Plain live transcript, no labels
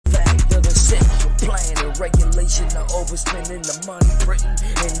regulation of overspending the money printing,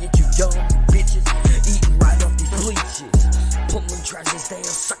 and yet you dumb bitches eating right off these bleachers, pulling treasures down,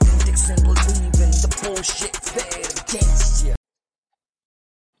 sucking dicks and believing the bullshit fed against you.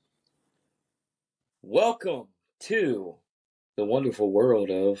 Welcome to the wonderful world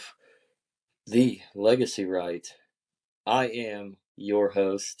of the Legacy Right. I am your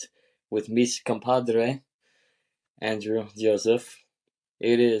host with mis compadre, Andrew Joseph.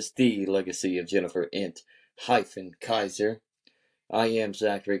 It is the legacy of Jennifer Int-Kaiser. I am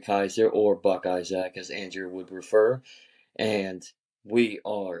Zachary Kaiser, or Buck Isaac, as Andrew would prefer, and we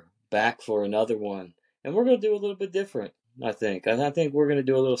are back for another one. And we're going to do a little bit different, I think. I think we're going to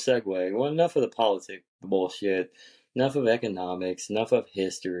do a little segue. Well, enough of the politics bullshit, enough of economics, enough of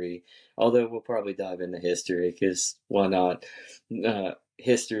history. Although we'll probably dive into history, because why not?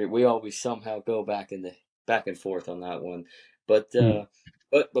 History, we always somehow go back and forth on that one. But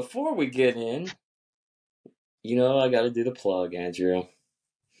before we get in, I got to do the plug, Andrew.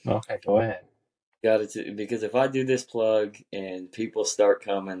 Okay, go ahead. Because if I do this plug and people start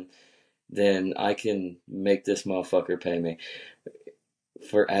coming, then I can make this motherfucker pay me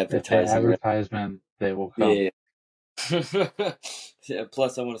for advertising. If they advertisement, they will come. Yeah.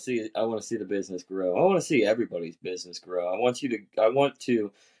 Plus, I want to see the business grow. I want to see everybody's business grow. I want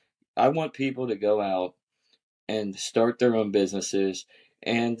people to go out and start their own businesses,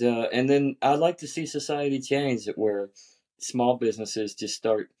 and then I'd like to see society change where small businesses just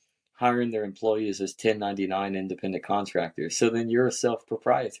start hiring their employees as 1099 independent contractors. So then you're a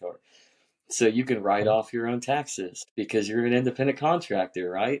self-proprietor. So you can write off your own taxes because you're an independent contractor,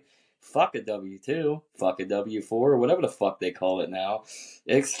 right? Fuck a W-2, fuck a W-4, or whatever the fuck they call it now.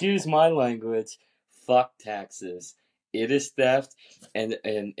 Excuse my language. Fuck taxes. It is theft. And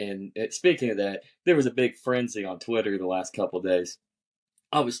speaking of that, there was a big frenzy on Twitter the last couple of days.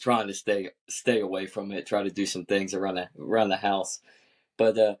 I was trying to stay away from it, try to do some things around the house.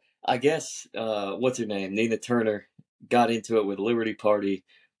 But I guess, what's her name? Nina Turner got into it with Liberty Party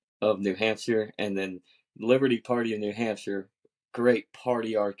of New Hampshire, and then Liberty Party of New Hampshire, great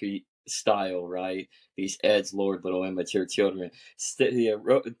partyarchy style, right? These edgelord little immature children.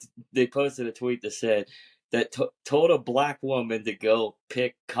 They posted a tweet that said that told a black woman to go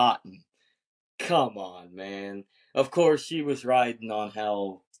pick cotton. Come on, man. Of course, she was riding on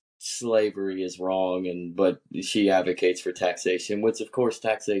how slavery is wrong, but she advocates for taxation, which of course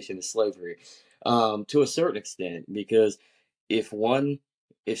taxation is slavery, to a certain extent, because if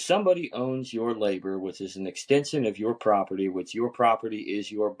somebody owns your labor, which is an extension of your property, which your property is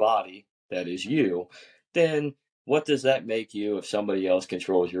your body, that is you, then what does that make you if somebody else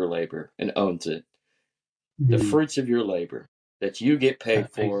controls your labor and owns it? The fruits of your labor that you get paid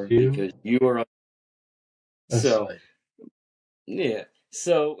for because you are. So, yeah.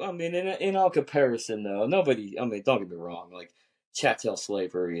 So, I mean, in all comparison, though, nobody, I mean, don't get me wrong, like, chattel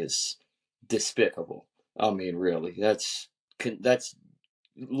slavery is despicable. I mean, really, that's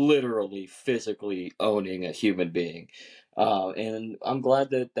literally physically owning a human being. And I'm glad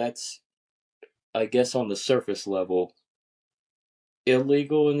that that's, I guess, on the surface level,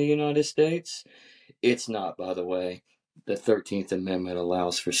 illegal in the United States. It's not, by the way. The 13th Amendment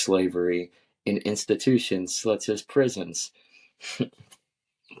allows for slavery in institutions such as prisons.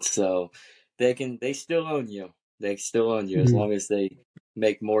 So they still own you. They still own you as long as they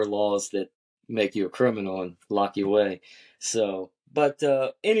make more laws that make you a criminal and lock you away. So, but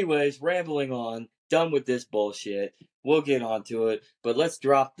anyways, rambling on, done with this bullshit. We'll get onto it, but let's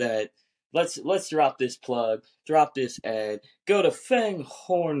drop that. Let's drop this plug, drop this ad. Go to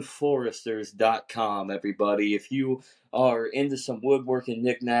fanghornforesters.com, everybody. If you are into some woodworking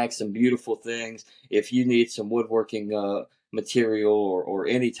knickknacks, some beautiful things, if you need some woodworking material or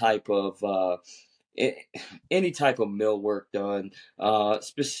any type of millwork done,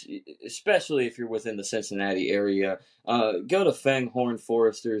 especially if you're within the Cincinnati area, go to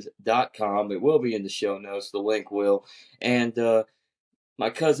fanghornforesters.com. It will be in the show notes. The link will. And my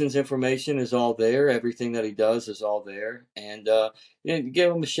cousin's information is all there. Everything that he does is all there. And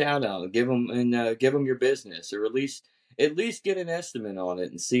give him a shout out. Give him your business, or at least get an estimate on it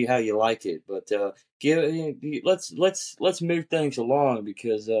and see how you like it. But let's move things along,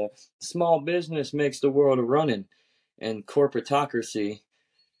 because small business makes the world a running, and corporatocracy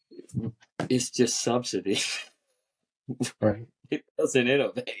is just subsidy. Right. It doesn't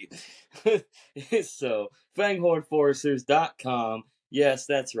innovate. So fanghornforesters.com. Yes,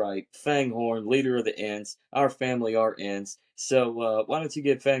 that's right. Fanghorn, leader of the Ents. Our family are Ents. So why don't you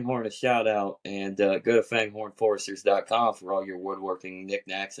give Fanghorn a shout out and go to fanghornforesters.com for all your woodworking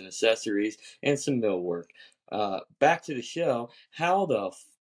knickknacks and accessories and some millwork. Back to the show. How the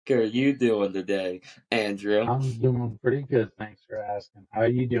are you doing today, Andrew? I'm doing pretty good, thanks for asking. How are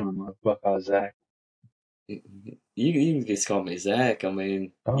you doing, Buckeye Zach? You can just call me Zach. I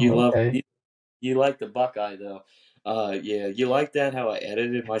mean, Oh, okay. you like the Buckeye though. Yeah, you like that how I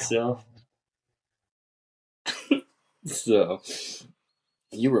edited myself. So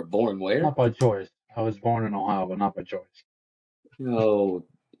you were born where? Not by choice. I was born in Ohio, but not by choice. Oh,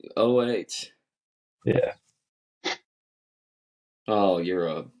 OH. Yeah. Oh, you're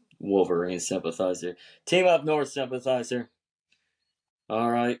a Wolverine sympathizer. Team up North sympathizer. All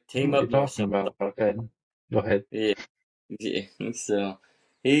right, I don't know team what you're up North talking sympathizer. about, but okay. Go ahead. Yeah, yeah. So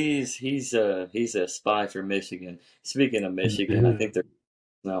he's a spy for Michigan. Speaking of Michigan, I think Boo.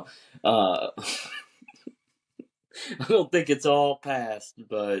 they're no. I don't think it's all passed,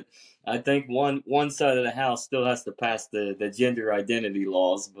 but I think one side of the house still has to pass the gender identity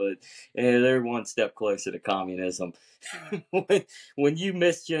laws, but they're one step closer to communism. when you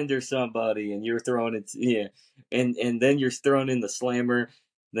misgender somebody and you're thrown it, yeah, and then you're thrown in the slammer,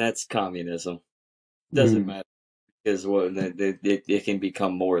 that's communism. Doesn't Mm. matter because it can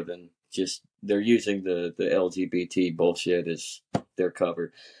become more than just they're using the LGBT bullshit as their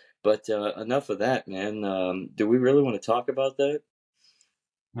cover. But enough of that, man. Do we really want to talk about that?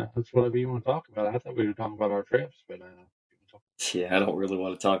 That's whatever you want to talk about. I thought we were talking about our trips, but Yeah, I don't really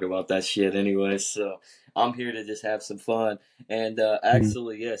want to talk about that shit anyway. So I'm here to just have some fun. And mm.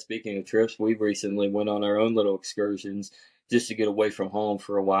 actually, yeah, speaking of trips, we recently went on our own little excursions just to get away from home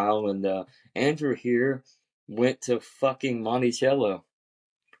for a while. And Andrew here went to fucking Monticello.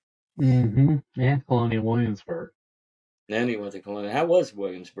 Mm-hmm. And Colonial Williamsburg. And he went to Columbia. How was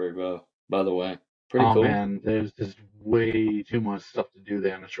Williamsburg, by the way? Pretty Oh cool. man, there's just way too much stuff to do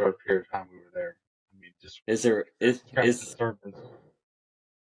there in a short period of time we were there. I mean, just Is there scratch the surface.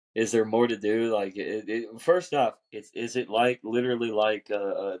 is there more to do? Like, first off, is it like literally like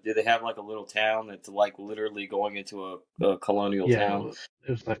do they have like a little town that's like literally going into a colonial Yeah, town?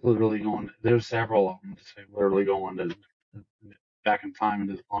 it was like literally going. There's several of them. Just like literally going to back in time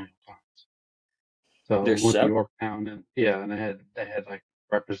into the colonial times. So we There's went to several. Yorktown, and yeah, and they had like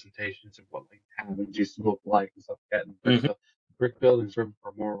representations of what like cabins used to look like and stuff like that. And Hmm. brick buildings were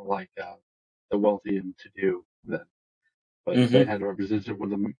more like the wealthy and to do then. But they Hmm. had represented what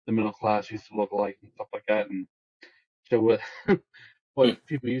the middle class used to look like and stuff like that, and show what what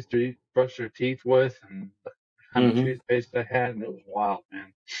people used to brush their teeth with and the kind of Hmm. toothpaste they had, and it was wild,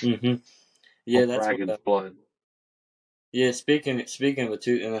 man. Hmm. All Yeah, that's what. dragon's blood. Yeah, speaking of a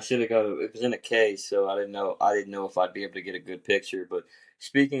tooth, and I should have got it was in a case, so I didn't know if I'd be able to get a good picture. But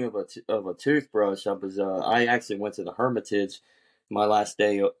speaking of of a toothbrush, I actually went to the Hermitage my last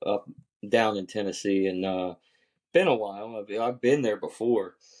day up down in Tennessee, and been a while. I've been there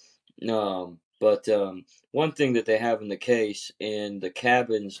before. But one thing that they have in the case in the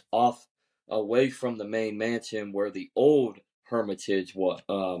cabins off away from the main mansion where the old Hermitage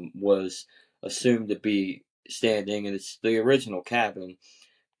was assumed to be standing, and it's the original cabin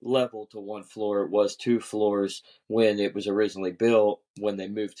level to one floor. It was two floors when it was originally built. When they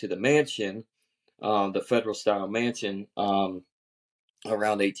moved to the mansion, the federal style mansion, around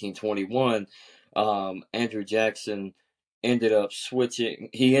 1821, Andrew Jackson ended up switching.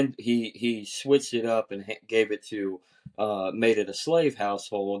 He switched it up and gave it to made it a slave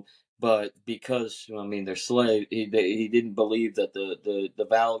household. But because I mean they're slave, he didn't believe that the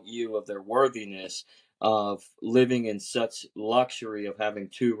value of their worthiness of living in such luxury of having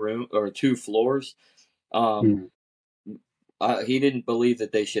two floors. Um, Mm. he didn't believe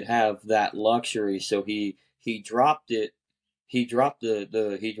that they should have that luxury, so he dropped it. He dropped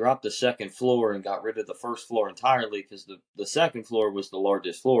the second floor and got rid of the first floor entirely because the second floor was the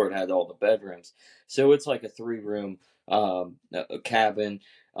largest floor. It had all the bedrooms, so it's like a 3 room a cabin.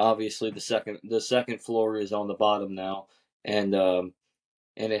 Obviously, the second floor is on the bottom now, and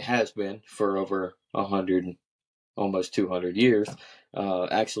and it has been for over 100, almost 200 years.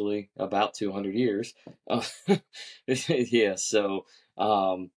 Actually, about 200 years. Yeah. So,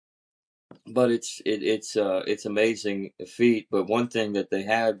 um, but it's amazing feat. But one thing that they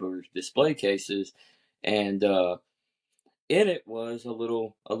had were display cases, and in it was a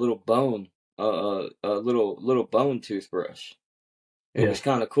little bone, a little bone toothbrush. It Yeah. was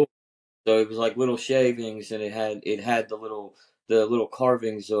kind of cool. So it was like little shavings, and it had the little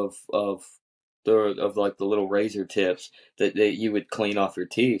carvings of like the little razor tips that you would clean off your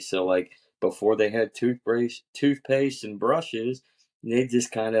teeth. So like before they had toothpaste and brushes, they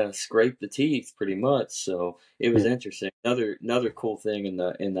just kind of scraped the teeth pretty much. So it was Yeah. interesting. Another cool thing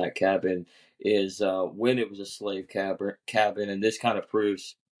in that cabin is when it was a slave cabin, and this kind of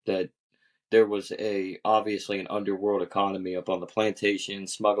proves that there was obviously an underworld economy up on the plantation,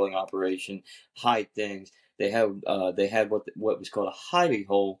 smuggling operation, hide things. They had what was called a hidey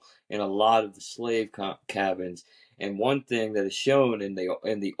hole in a lot of the slave cabins. And one thing that is shown in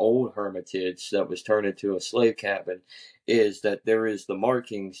the old Hermitage that was turned into a slave cabin is that there is the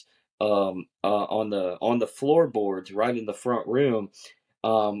markings on the floorboards right in the front room,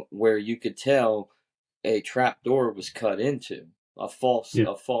 where you could tell a trap door was cut into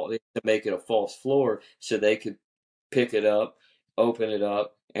Yeah. to make it a false floor, so they could pick it up, open it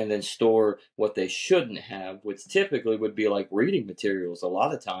up, and then store what they shouldn't have, which typically would be like reading materials. A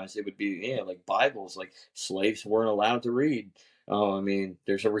lot of times it would be like Bibles. Like slaves weren't allowed to read. Oh, I mean,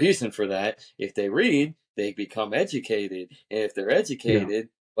 there's a reason for that. If they read, they become educated, and if they're Yeah. educated,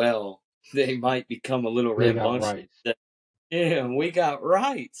 well, they might become a little They got rambunctious. rights. Yeah, we got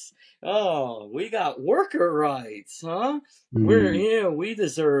rights. Oh, we got worker rights, huh? Mm. We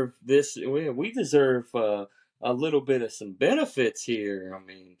deserve this. We deserve a little bit of some benefits here. I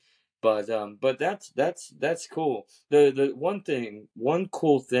mean, but that's cool. The one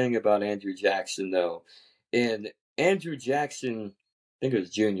cool thing about Andrew Jackson though, and Andrew Jackson, I think it was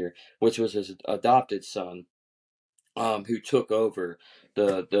Jr., which was his adopted son, who took over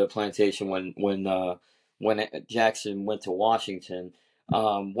the plantation when Jackson went to Washington.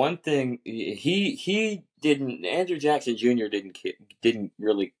 One thing he didn't Andrew Jackson Jr. didn't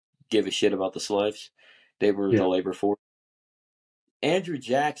really give a shit about the slaves. They were the Yeah. labor force. Andrew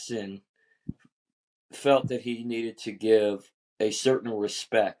Jackson felt that he needed to give a certain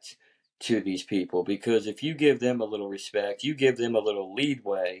respect to these people, because if you give them a little respect, you give them a little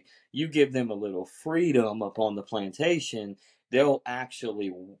leadway, you give them a little freedom up on the plantation, they'll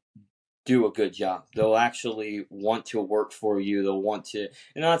actually do a good job. They'll actually want to work for you. They'll want to.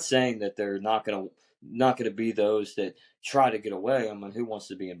 I'm not saying that they're not gonna be those that try to get away. I mean, who wants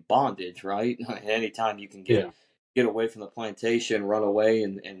to be in bondage, right? Anytime you can Yeah. get away from the plantation, run away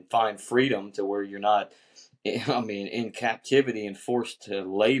and find freedom to where you're not, I mean, in captivity and forced to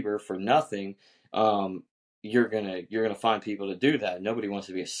labor for nothing, you're gonna find people to do that. Nobody wants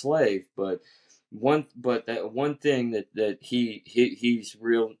to be a slave, but that one thing that he's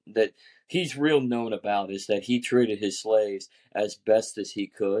real known about is that he treated his slaves as best as he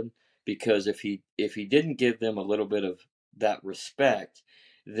could, because if he didn't give them a little bit of that respect,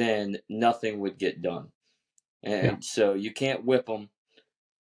 then nothing would get done. And Yeah. so you can't whip them.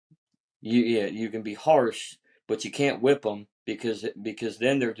 You can be harsh, but you can't whip them, because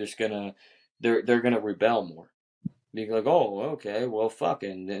then they're just they're gonna rebel more. Be like, oh, okay, well,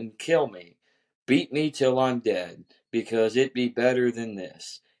 fucking, then kill me, beat me till I'm dead, because it'd be better than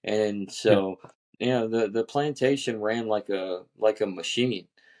this. And Yeah. so, the plantation ran like a machine.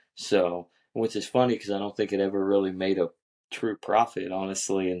 So, which is funny because I don't think it ever really made a true profit,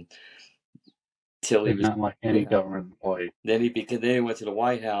 honestly, until he And was, not like any government employee. then he went to the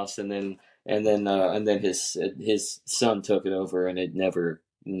White House, and then his son took it over, and it never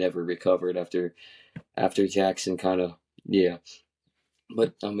recovered after Jackson kind of, yeah.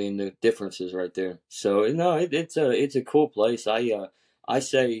 But I mean, the difference is right there. So no, it's a cool place. I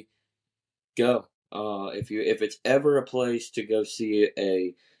say go. If it's ever a place to go see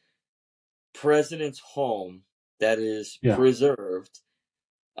a president's home that is Yeah. preserved,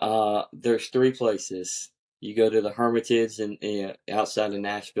 there's three places. You go to the Hermitage outside of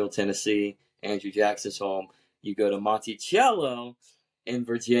Nashville, Tennessee, Andrew Jackson's home. You go to Monticello in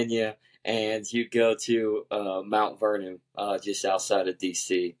Virginia, and you go to Mount Vernon, just outside of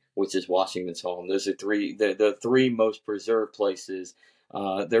D.C., which is Washington's home. Those are the three most preserved places.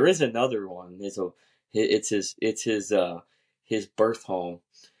 There is another one. It's his birth home,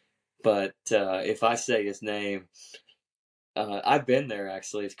 but if I say his name, I've been there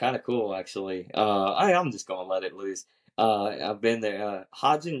actually. It's kind of cool actually. I'm just gonna let it loose. I've been there.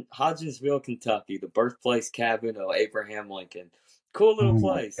 Hodgensville, Kentucky, the birthplace cabin of Abraham Lincoln. Cool little Oh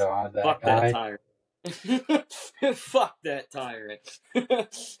my place. God, that Fuck guy. that tyrant. Fuck that tyrant.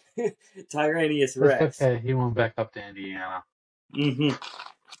 Tyrannius It's Rex. okay. He went back up to Indiana. hmm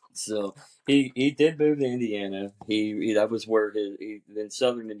So he did move to Indiana. That was where in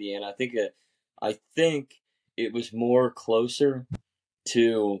southern Indiana. I think it was more closer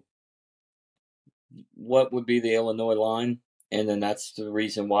to what would be the Illinois line, and then that's the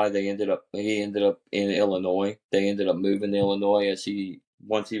reason why he ended up in Illinois. They ended up moving to Illinois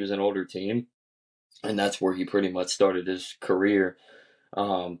once he was an older team, and that's where he pretty much started his career.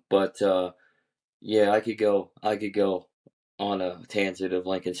 But yeah, I could go on a tangent of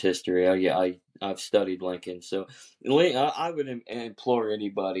Lincoln's history. I've studied Lincoln, so I would implore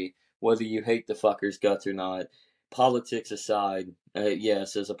anybody, whether you hate the fucker's guts or not, politics aside,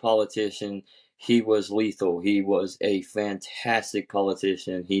 yes, as a politician, he was lethal. He was a fantastic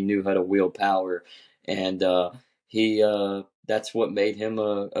politician. He knew how to wield power, and he that's what made him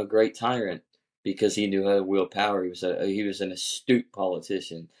a great tyrant because he knew how to wield power. He was an astute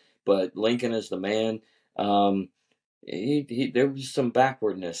politician. But Lincoln is the man. Um, he there was some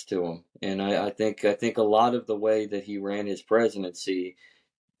backwardness to him, and I think a lot of the way that he ran his presidency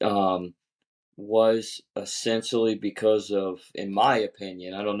um, was essentially because of, in my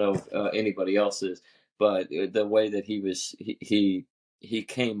opinion, I don't know if, anybody else's, but the way that he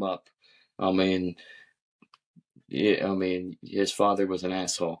came up. I mean, yeah, I mean, his father was an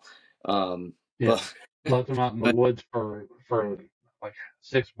asshole, Yeah, but left him out in the but woods for like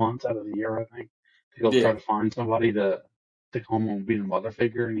 6 months out of the year, I think, to go try yeah, to find somebody to come home and be a mother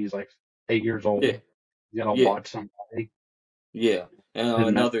figure. And he's like 8 years yeah, old. You gotta yeah, watch somebody yeah. and mess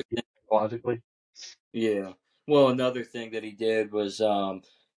Another with you psychologically. Yeah. Well, another thing that he did was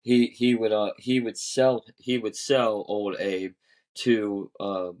he would sell old Abe to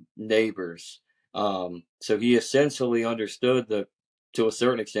neighbors. So he essentially understood the to a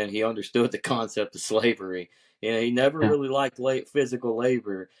certain extent he understood the concept of slavery. You know, he never Yeah, really liked physical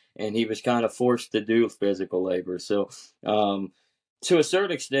labor, and he was kind of forced to do physical labor. So to a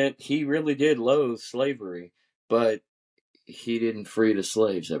certain extent, he really did loathe slavery, but he didn't free the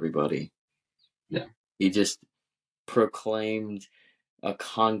slaves. Everybody, yeah, he just proclaimed a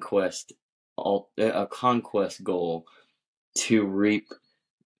a conquest goal to reap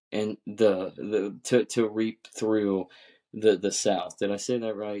and to reap through the South. Did I say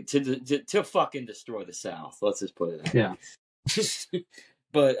that right? To fucking destroy the South. Let's just put it that yeah, way.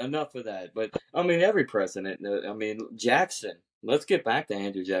 But enough of that. But I mean, every president. I mean, Jackson. Let's get back to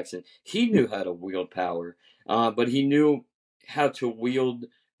Andrew Jackson. He yeah, knew how to wield power, but he knew how to wield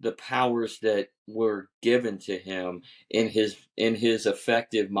the powers that were given to him in his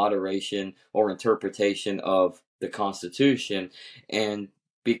effective moderation or interpretation of the Constitution, and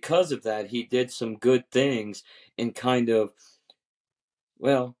because of that, he did some good things in kind of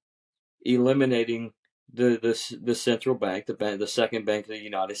well eliminating the central bank, the second bank of the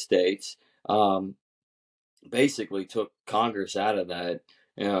United States. Um, Basically took Congress out of that.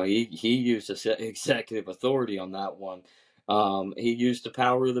 You know, he used executive authority on that one. He used the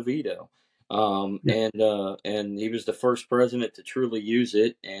power of the veto, yeah. and he was the first president to truly use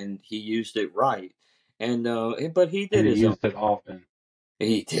it, and he used it right. And but he And did he his own. used it often.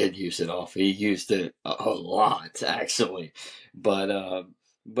 He did use it off. He used it a lot, actually, but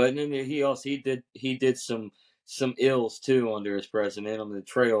then he did some ills too under his president. I mean, the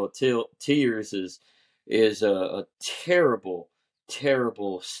Trail of Tears is a terrible,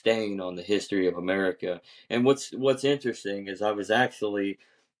 terrible stain on the history of America. And what's interesting is I was actually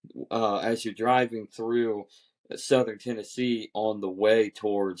as you're driving through southern Tennessee on the way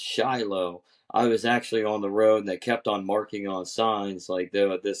towards Shiloh, I was actually on the road and they kept on marking on signs like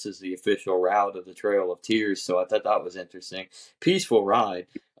this is the official route of the Trail of Tears. So I thought that was interesting. Peaceful ride.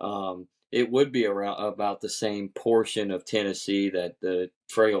 It would be around about the same portion of Tennessee that the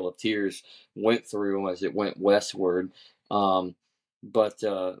Trail of Tears went through as it went westward. Um, but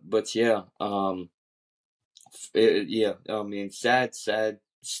yeah, yeah, I mean, sad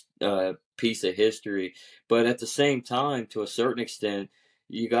piece of history. But at the same time, to a certain extent,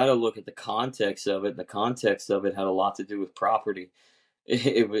 you got to look at the context of it. And the context of it had a lot to do with property,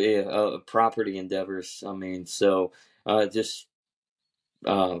 property endeavors. I mean, so just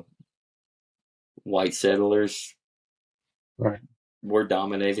uh, white settlers Right. were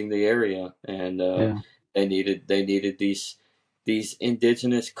dominating the area, and Yeah. they needed these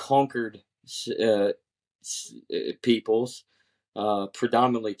indigenous conquered uh, peoples,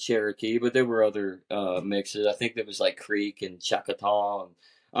 predominantly Cherokee, but there were other mixes. I think there was like Creek and Choctaw.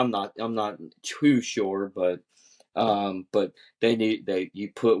 And I'm not too sure, but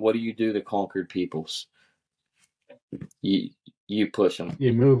you put what do you do to conquered peoples? You you push them.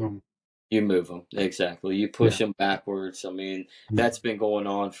 You move them. You move them exactly. You push Yeah. them backwards. I mean, Mm. that's been going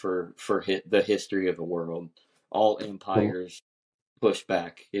on the history of the world. All The, empires push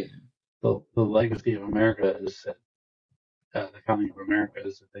back. Yeah. the legacy of America is that the founding of America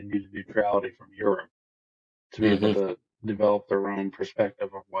is that they needed neutrality from Europe to be able Hmm. to develop their own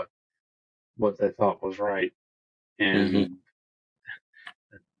perspective of what they thought was right. Hmm. And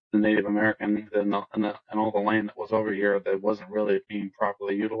the Native Americans and all the land that was over here that wasn't really being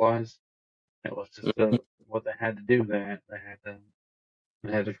properly utilized. It was just what they had to do. They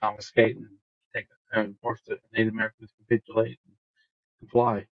had to confiscate and take and force the Native Americans to capitulate and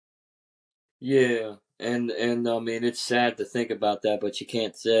fly. Yeah, And I mean, it's sad to think about that, but you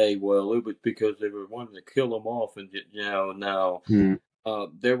can't say, well, it was because they were wanting to kill them off, and no. Mm.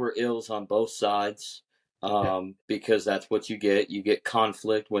 There were ills on both sides, Yeah. because that's what you get. You get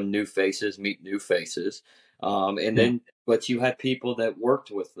conflict when new faces meet new faces, and Yeah. then but you had people that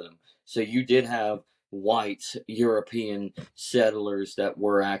worked with them. So you did have white European settlers that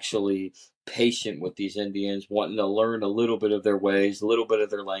were actually patient with these Indians, wanting to learn a little bit of their ways, a little bit of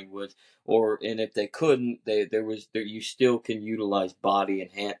their language, or and if they couldn't, you still can utilize body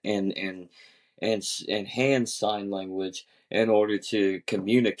and hand and hand sign language in order to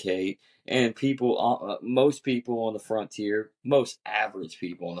communicate. And most people on the frontier, most average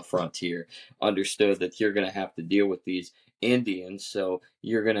people on the frontier, understood that you're going to have to deal with these Indians, so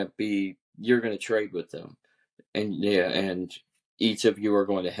you're going to trade with them, and yeah, and each of you are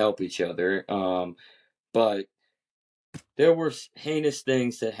going to help each other. But there were heinous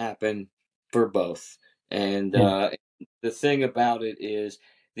things that happened for both, and Yeah. the thing about it is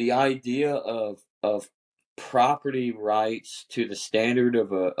the idea of property rights to the standard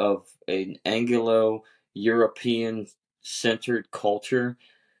of an Anglo European centered culture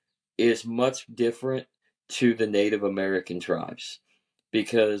is much different to the Native American tribes,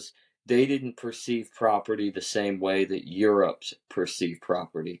 because they didn't perceive property the same way that Europe perceived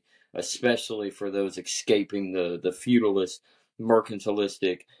property, especially for those escaping the feudalist,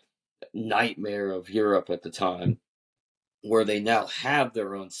 mercantilistic nightmare of Europe at the time, where they now have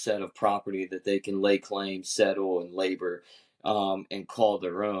their own set of property that they can lay claim, settle, and labor, and call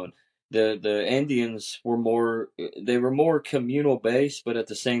their own. The Indians were more communal based, but at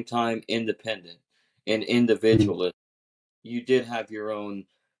the same time independent and Mm. individualist. You did have your own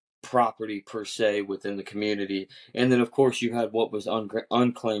property per se within the community, and then of course you had what was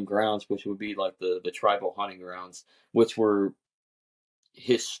unclaimed grounds, which would be like the tribal hunting grounds, which were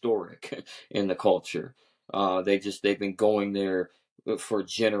historic in the culture. They've been going there for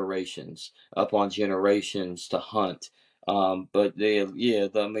generations upon generations to hunt. But I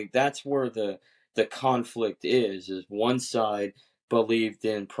mean, that's where the conflict is one side believed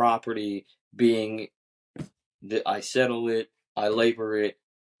in property being that I settle it, I labor it,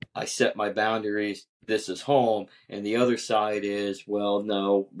 I set my boundaries. This is home, and the other side is, well,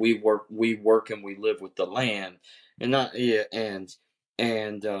 no, we work, and we live with the land, and not yeah, and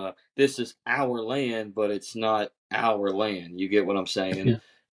this is our land, but it's not our land. You get what I'm saying? Yeah.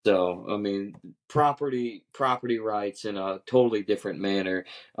 So, I mean, property rights in a totally different manner.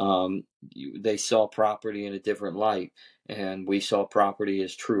 They saw property in a different light, and we saw property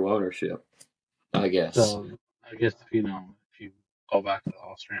as true ownership, I guess. So I guess if you go back to the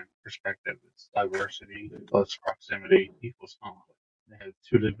Austrian perspective, it's diversity plus proximity equals conflict. They have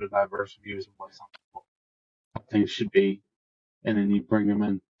two different diverse views of what things should be, and then you bring them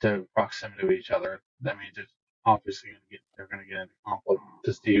into proximity to each other. That means it's obviously they're going to get into conflict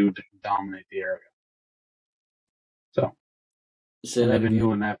to see who can dominate the area. So, Say and they've that been again.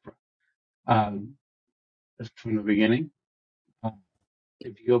 doing that um, from the beginning. Um,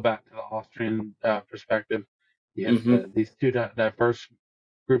 if you go back to the Austrian perspective, you have Mm-hmm. these two diverse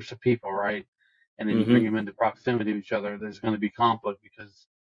groups of people, right? And then you bring Mm-hmm. them into proximity to each other. There's going to be conflict because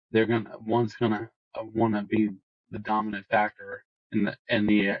one's going to want to be the dominant factor in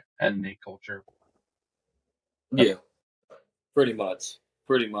the culture. Yeah. Pretty much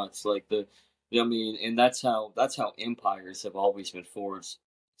like I mean, and that's how empires have always been forged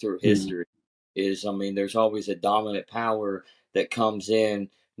through Mm, history. Is I mean, there's always a dominant power that comes in,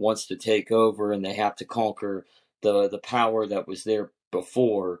 wants to take over, and they have to conquer the power that was there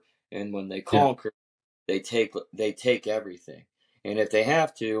before. And when they yeah, conquer, they take everything. And if they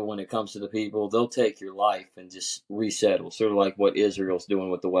have to, when it comes to the people, they'll take your life and just resettle, sort of like what Israel's doing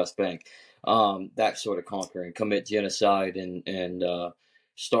with the West Bank. That sort of conquering, commit genocide, and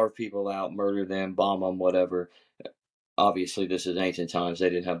starve people out, murder them, bomb them, whatever. Obviously, this is ancient times; they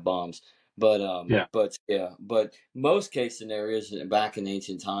didn't have bombs, yeah, but most case scenarios back in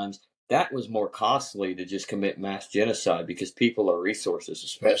ancient times, that was more costly to just commit mass genocide because people are resources,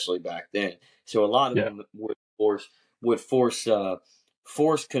 especially back then. So a lot of yeah. them would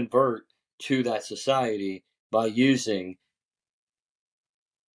force convert to that society by using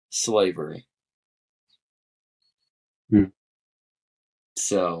slavery. Mm.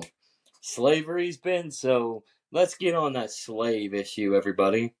 So slavery's been so. Let's get on that slave issue,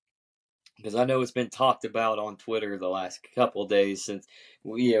 everybody, because I know it's been talked about on Twitter the last couple of days since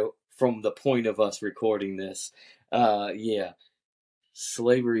from the point of us recording this. Yeah,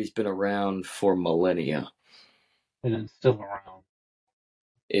 slavery's been around for millennia. And it's still around.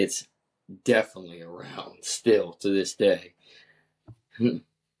 It's definitely around still to this day.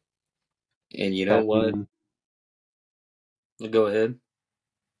 And you know what? happening. Go ahead.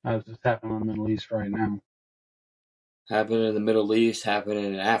 It's happening in the Middle East right now. Happening in the Middle East, happening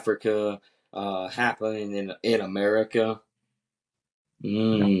in Africa, happening in America.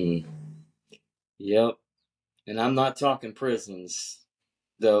 Mm. Yep. And I'm not talking prisons,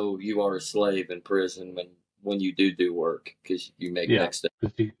 though you are a slave in prison when you do work because you make Yeah, next to,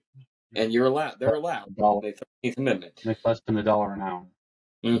 because you and you're allowed. They're allowed. $1 The 13th Amendment. make less than $1 an hour,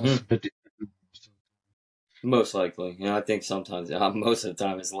 less Mm-hmm. than 50 cents. Most likely. I think sometimes, most of the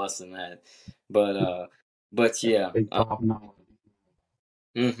time, it's less than that. But yeah. Big top knowledge.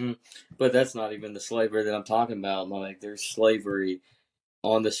 Mm-hmm. But that's not even the slavery that I'm talking about. Like, there's slavery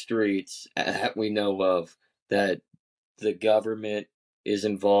on the streets that we know of that the government is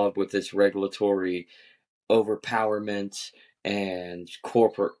involved with its regulatory overpowerment and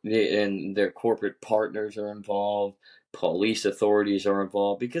their corporate partners are involved, police authorities are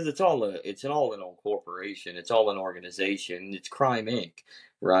involved because it's all an old corporation, it's all an organization, it's Crime Inc.,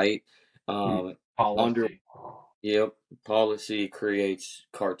 right? Under Policy. Yep, policy creates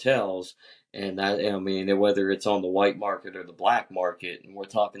cartels, and that, I mean, whether it's on the white market or the black market, and we're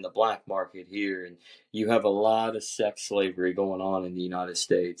talking the black market here, and you have a lot of sex slavery going on in the United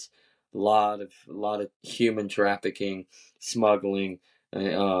States, a lot of human trafficking, smuggling,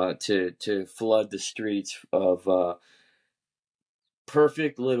 to flood the streets of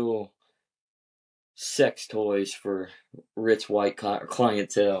perfect little sex toys for rich white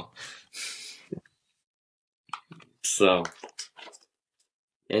clientele. So.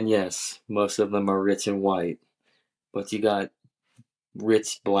 And yes, most of them are rich and white. But you got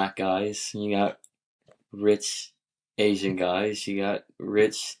rich black guys, you got rich Asian guys, you got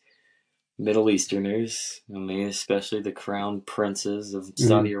rich Middle Easterners. I mean, especially the crown princes of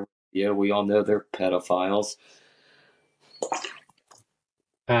Saudi Arabia. We all know they're pedophiles.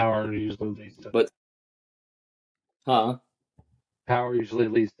 Power usually leads to But, Power usually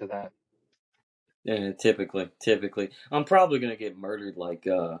leads to that. Yeah, typically. I'm probably gonna get murdered like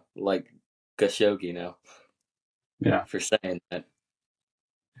Khashoggi now. Yeah. For saying that.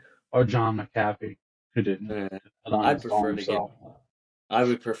 Or John McAfee, who didn't uninstall himself. I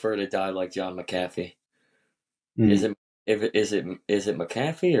would prefer to die like John McAfee. Mm. Is it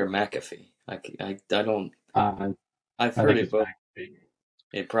McAfee or McAfee? I don't. I've heard it both. McAfee.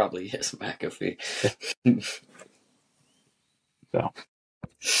 It probably is McAfee. So,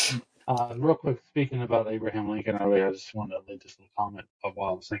 real quick, speaking about Abraham Lincoln earlier, I just wanted to leave this little comment of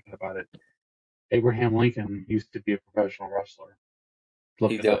while I was thinking about it. Abraham Lincoln used to be a professional wrestler.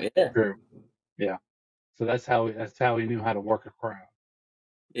 Look it up. Yeah. True. Yeah. So that's how he knew how to work a crowd.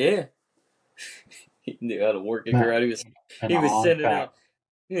 Yeah. He knew how to work a crowd. He was sending out.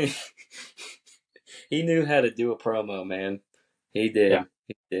 He knew how to do a promo, man. He did. Yeah.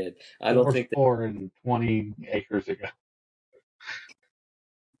 He did. I don't think 420 acres ago.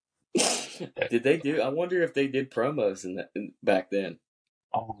 Did they do? I wonder if they did promos back then.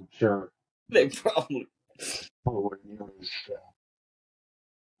 Oh, I'm sure. They probably. Wouldn't use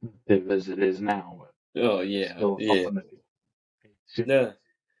as it is now. But oh yeah, yeah.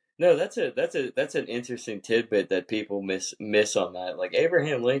 No, that's an interesting tidbit that people miss on that. Like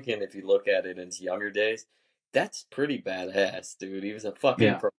Abraham Lincoln, if you look at it in his younger days, that's pretty badass, dude. He was a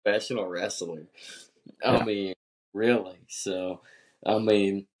fucking professional wrestler. I mean, really. So, I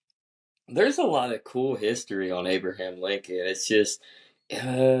mean, there's a lot of cool history on Abraham Lincoln. It's just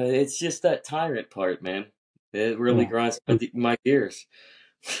that tyrant part, man. It really grinds my gears.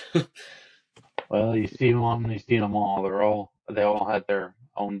 Well, you see them all. They all had their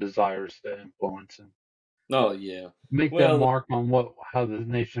own desires to influence and make that mark on how the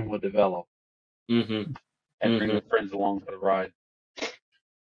nation would develop. Mm-hmm. And bring their friends along for the ride.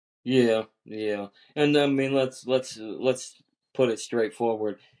 Yeah, and I mean, let's put it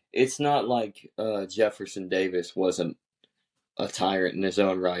straightforward. It's not like Jefferson Davis wasn't a tyrant in his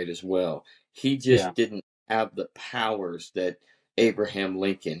own right as well. He just didn't have the powers that Abraham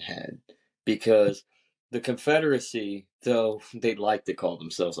Lincoln had, because the Confederacy, though they'd like to call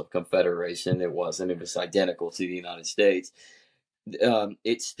themselves a confederation, it wasn't. It was identical to the United States.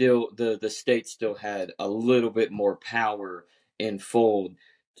 It still the states still had a little bit more power in fold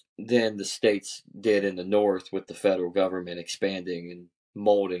than the states did in the North, with the federal government expanding and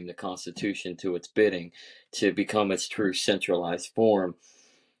molding the Constitution to its bidding to become its true centralized form.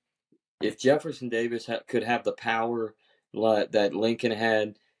 If Jefferson Davis could have the power that Lincoln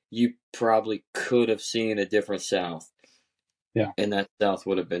had, you probably could have seen a different South. Yeah. And that South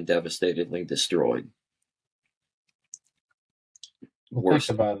would have been devastatedly destroyed. Well, think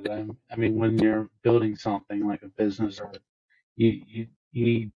about it. I mean, when you're building something like a business, or you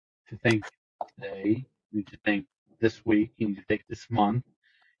need to think today. You need to think this week. You need to think this month.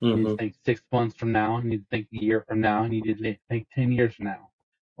 You need to Mhm. think 6 months from now. You need to think a year from now. And you need to think 10 years from now.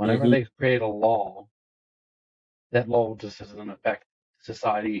 Whenever Mhm. they create a law, that law just doesn't affect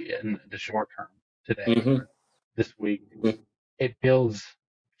society in the short term today Mhm. or this week. Mhm. It builds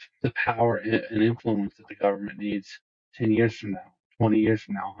the power and influence that the government needs 10 years from now, 20 years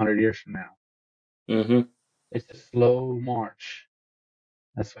from now, 100 years from now. Mhm. It's a slow march.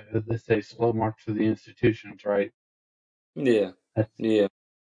 That's why they say slow march through the institutions, right? Yeah. That's, Yeah.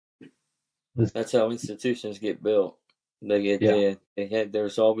 that's That's how institutions get built. They get yeah, they had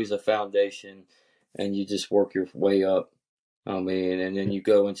there's always a foundation, and you just work your way up. I mean, and then yeah, you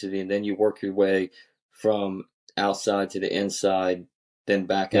go into the and then you work your way from outside to the inside, then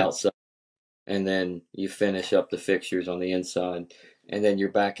back yeah. outside, and then you finish up the fixtures on the inside, and then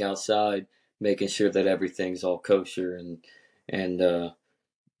you're back outside making sure that everything's all kosher and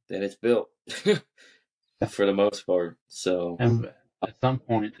then it's built for the most part. So, And at some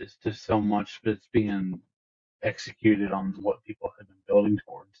point, it's just so much that's being executed on what people have been building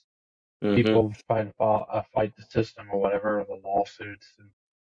towards. mhm, People try to fight the system or whatever, the lawsuits and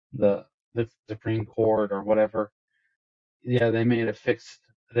the Supreme Court or whatever. Yeah, they may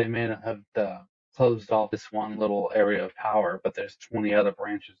have closed off this one little area of power, but there's 20 other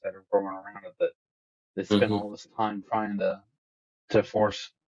branches that are growing around it that they spend mhm, all this time trying to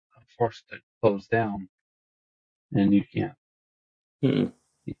force to close down, and you can't. mhm.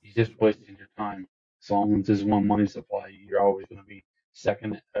 You're just wasting your time. As long as there's one money supply, you're always going to be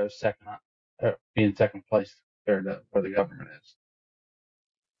be in second place compared to where the government is.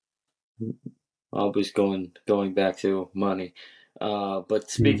 Always going back to money. But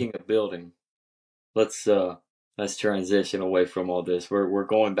Mm. speaking of building, let's uh let's transition away from all this. We're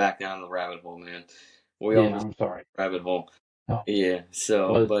going back down the rabbit hole, man. We Yeah, always I'm sorry. rabbit hole. Oh, Yeah.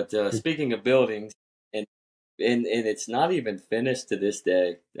 So, was but speaking of buildings, and and it's not even finished to this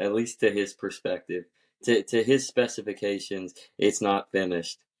day, at least to his perspective, to his specifications, it's not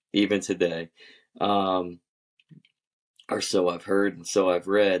finished even today. Um, or so I've heard and so I've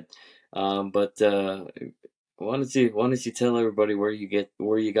read. But why don't you tell everybody where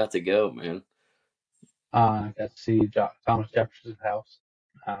you got to go, man? I got to see Thomas Jefferson's house.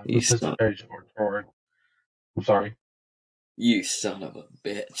 It You was just a son, very short tour. I'm sorry. you son of a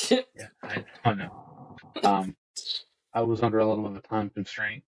bitch. Yeah, I know. Um, I was under a little bit of a time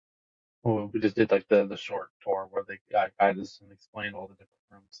constraint. Well, we just did like the short tour where they guided us and explained all the different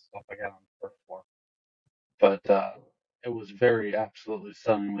rooms and stuff like that on the first floor. But it was very absolutely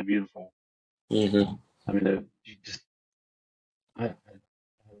stunningly beautiful. Mm-hmm. I mean, you just I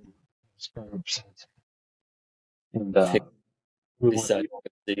was very upset. And we went to Decided York.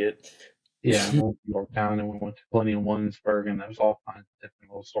 to see it. Yeah, we went to Yorktown and we went to Colonial Williamsburg, and there's all kinds of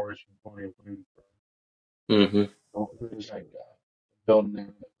different little stories from Colonial Williamsburg. Mm-hmm. So there's like a building there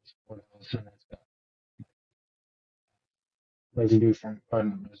that was what else, and it's got residue from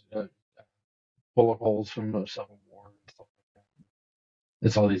bullet holes from the Civil War and stuff like that.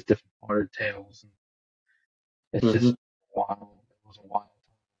 There's all these different haunted tales, and it's Mm-hmm. just wild. It was a wild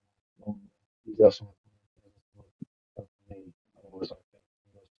time. He's also for me. I always like that.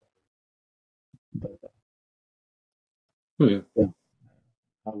 But Hmm. yeah,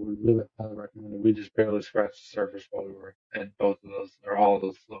 I would really highly recommend it. We just barely scratched the surface while we were at both of those or all of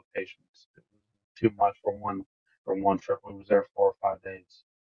those locations. It was too much for one trip. We was there 4 or 5 days.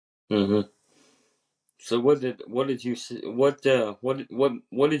 Mm-hmm. So what did you see? What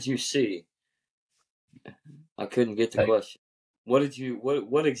did you see? I couldn't get the Like, question.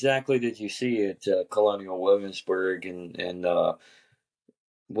 What exactly did you see at Colonial Williamsburg and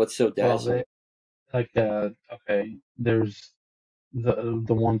what's so well, dazzling? okay, there's the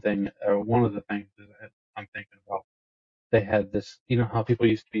one thing, one of the things that I'm thinking about. They had this, you know how people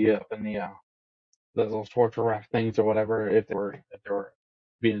used to be up in the little torture rack things or whatever if they were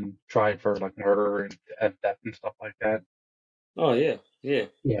being tried for like murder and theft and stuff like that. Oh yeah, yeah.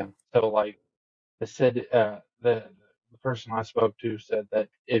 Yeah. So like they said, the person I spoke to said that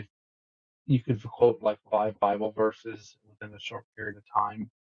if you could quote like 5 Bible verses within a short period of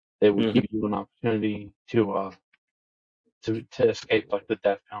time, they would Mm-hmm. give you an opportunity to escape like the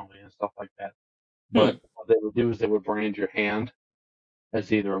death penalty and stuff like that. Hmm. But what they would do is they would brand your hand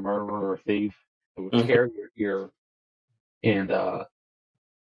as either a murderer or a thief. They would Mm-hmm. tear your ear and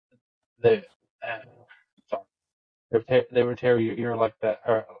they uh, sorry they would tear your ear like that,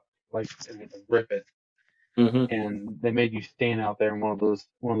 or like they would rip it, Mm-hmm. and they made you stand out there in one of those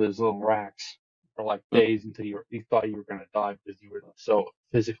little racks for like days until you thought you were gonna die because you were so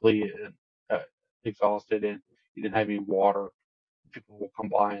physically uh, exhausted and you didn't have any water. people will come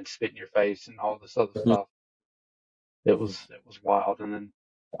by and spit in your face and all this other Mhm. stuff. It was wild. And then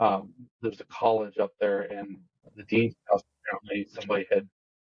there was a college up there, and the dean's house, apparently somebody had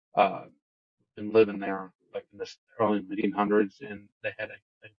uh, been living there like in the early 1900s, and they had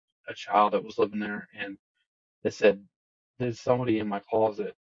a child that was living there, and they said there's somebody in my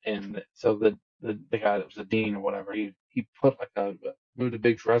closet. And so the guy that was the dean or whatever, he put like moved a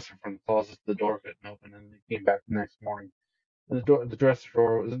big dresser from the closet to the door couldn't open, and he came back the next morning. And the dresser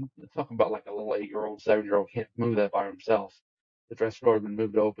drawer was talking about like a little 8-year-old, 7-year-old can't move that by himself. The dresser drawer had been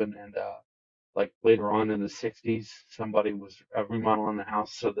moved open, and like later on in the 60s, somebody was remodeling the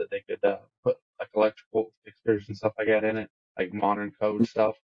house so that they could put like electrical fixtures and stuff like that in it, like modern code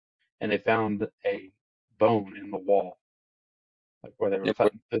stuff. And they found a bone in the wall, like where they were And where,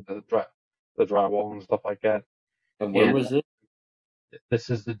 cutting through the drywall and stuff like that. and where And was it? this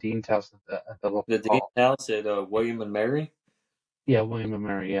is the dean's house at the local The Dean's college. house at William and Mary? Yeah, William and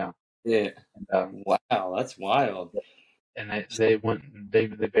Mary. Yeah, Yeah. and Wow, that's wild. they went and they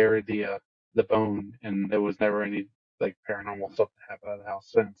buried the bone, and there was never any like paranormal stuff that happened at the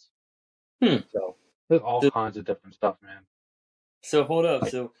house since. Hmm. So there's all So, kinds of different stuff, man. so hold up.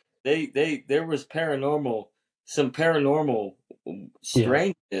 Like, So there was some paranormal yeah,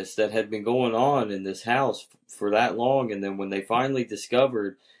 strangeness that had been going on in this house for that long, and then when they finally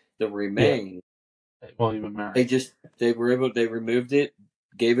discovered the yeah, remains, William and Mary. they removed it,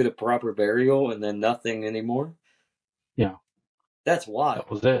 gave it a proper burial, and then nothing anymore. Yeah, That's wild. that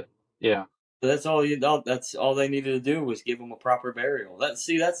was it. Yeah, That's all they needed to do was give him a proper burial.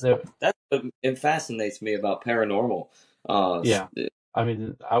 There- That's what it fascinates me about paranormal. Uh, yeah. I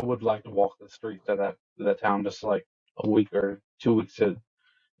mean, I would like to walk the streets of that town just like a week or 2 weeks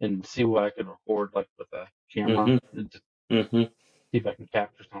and see what I could record, like with a camera, hmm and just hmm see if I can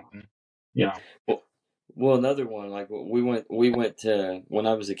capture something. You know. Well, another one like we went to when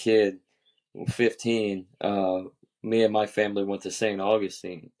I was a kid, 15. Me and my family went to St.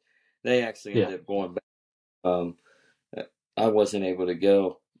 Augustine. They actually Yeah. ended up going back. Um, I wasn't able to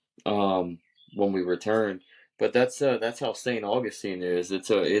go when we returned, but that's how St. Augustine is.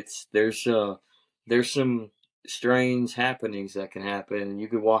 There's some strange happenings that can happen, and you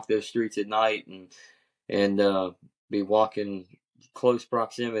could walk those streets at night and be walking close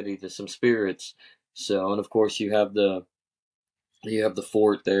proximity to some spirits. So, and of course you have the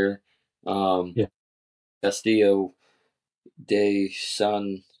fort there, um, Yeah. Castillo de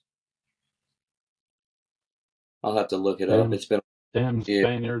San. I'll have to look it up. Damn, It's been damn yeah.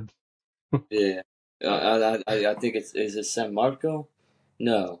 Spaniards. Yeah, I think is it San Marco?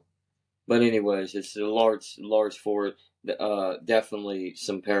 No, but anyways, it's a large fort. Definitely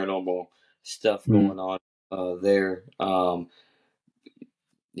some paranormal stuff Mm. going on there.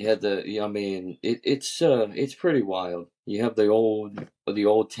 You had I mean, it's pretty wild. You have the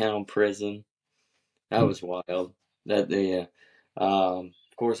old town prison. That was wild. That yeah. Of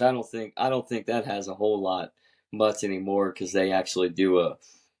course, I don't think that has a whole lot much anymore because they actually do a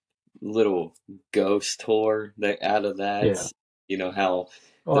little ghost tour that out of that. Yeah. You know how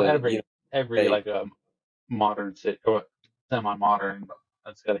Well, the you know every they like modern city or semi-modern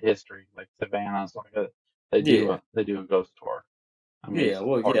that's got a history, like Savannah and stuff like that. yeah They do a ghost tour. I mean, yeah it's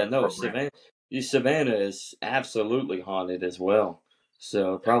well part of yeah the no program. Savannah is absolutely haunted as well.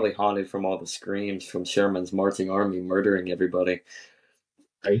 So probably haunted from all the screams from Sherman's marching army murdering everybody.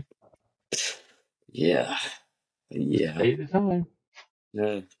 Right. Yeah yeah. State of time.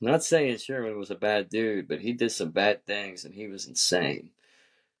 No, not saying Sherman was a bad dude, but he did some bad things and he was insane.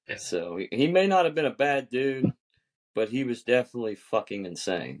 Yeah. So he may not have been a bad dude, but he was definitely fucking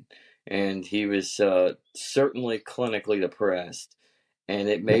insane. And he was certainly clinically depressed, and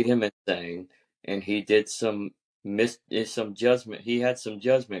it Yeah. made him insane. And he did some judgment. He had some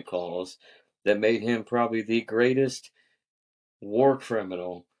judgment calls that made him probably the greatest war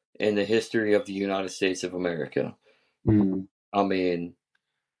criminal in the history of the United States of America. Mm. I mean,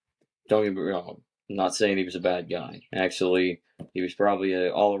 don't get me wrong. I'm not saying he was a bad guy. Actually, he was probably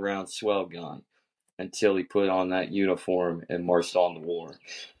an all-around swell guy until he put on that uniform and marched on the war.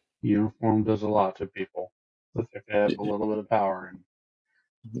 Uniform does a lot to people. If they have a little bit of power and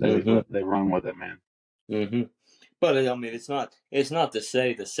hmm they run with it, man. hmm But I mean, it's not to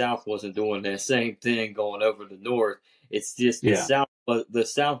say the South wasn't doing that same thing going over the North. It's just Yeah. The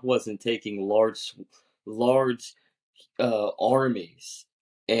South wasn't taking large armies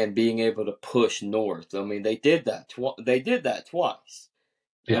and being able to push north. I mean, they did that. They did that twice.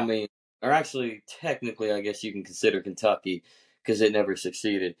 I Yeah. mean, or actually, technically, I guess you can consider Kentucky because it never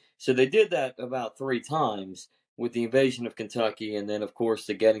succeeded. So they did that about 3 times with the invasion of Kentucky, and then of course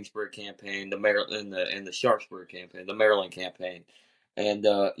the Gettysburg campaign, the Maryland and the Sharpsburg campaign, the Maryland campaign, and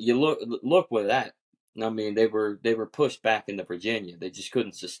you look with that. I mean, they were pushed back into Virginia. They just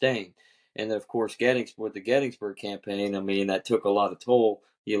couldn't sustain. And then of course Gettysburg, the Gettysburg campaign. I mean, that took a lot of toll.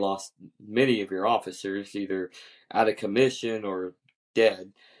 You lost many of your officers, either out of commission or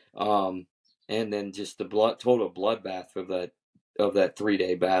dead. And then just the total bloodbath of that 3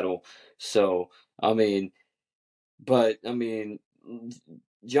 day battle. So I mean, but I mean,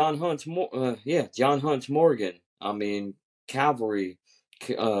 John Hunt's Morgan. I mean, cavalry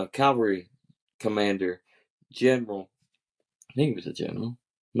commander, general. I think he was a general.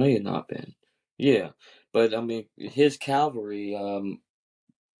 May have not been. Yeah, but I mean, his cavalry.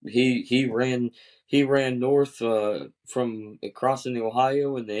 He ran north from crossing the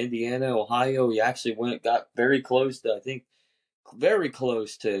Ohio and the Indiana, Ohio. He actually got very close to, I think, very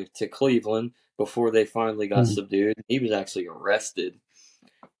close to Cleveland before they finally got subdued. He was actually arrested.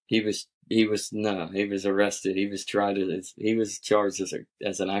 He was arrested. He was charged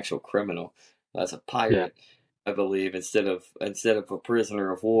as an actual criminal, as a pirate, I believe, instead of a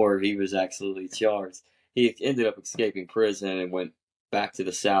prisoner of war. He was actually charged. He ended up escaping prison and went back to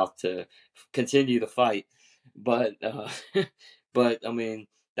the South to continue the fight. But but I mean,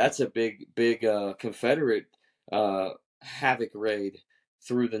 that's a big Confederate havoc raid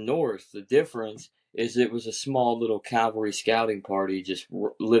through the North. The difference is it was a small little cavalry scouting party just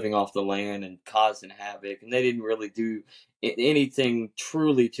living off the land and causing havoc, and they didn't really do anything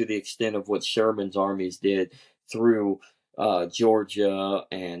truly to the extent of what Sherman's armies did through Georgia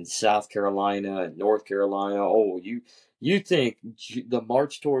and South Carolina and North Carolina. Oh, you think the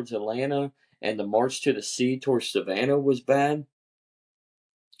march towards Atlanta and the march to the sea towards Savannah was bad?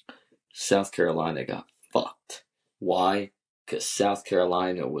 South Carolina got fucked. Why? Because South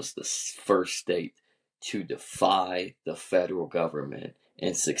Carolina was the first state to defy the federal government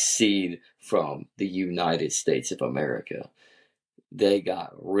and succeed from the United States of America. They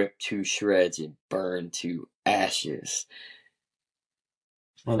got ripped to shreds and burned to ashes.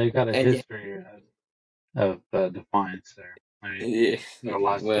 Well, they got a history of defiance there. I mean, the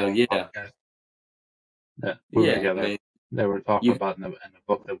last podcast that we were together, I mean, they were talking about in the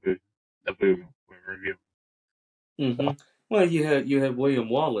book that we reviewed. Mm-hmm. So. Well, you had William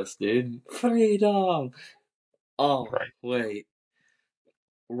Wallace, dude. Freedom. Oh, right. Wait.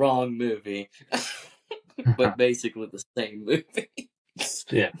 Wrong movie. But basically the same movie.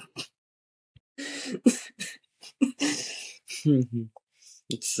 Yeah.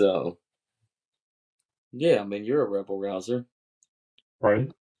 So, yeah, I mean, you're a rebel rouser.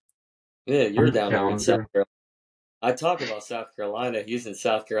 Right. Yeah, you're down there in South Carolina. I talk about South Carolina. He's in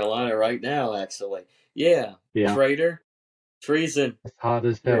South Carolina right now, actually. Yeah. Traitor. Treason. It's hot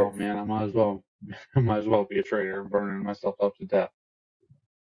as hell, man. I might as well be a traitor, burning myself up to death.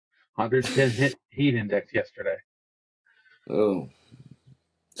 110 heat index yesterday. Oh.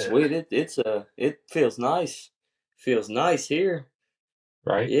 Sweet. It feels nice. Feels nice here.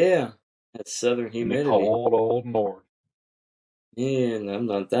 Right? Yeah. That's southern humidity. The cold old north. Yeah, and I'm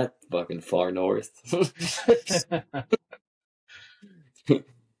not that fucking far north.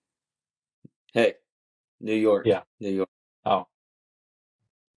 Hey, New York. Yeah. New York. Oh.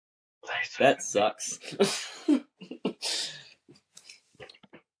 That sucks.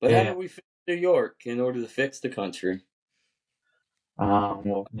 But how do we fix New York in order to fix the country?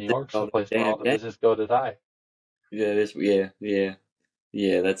 Well, New York's the place where all the business go to die. Yeah,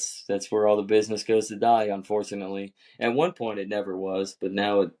 that's where all the business goes to die, unfortunately. At one point it never was, but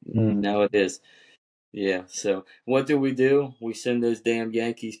now it is. Yeah, so what do? We send those damn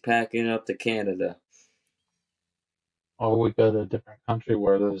Yankees packing up to Canada. Or we go to a different country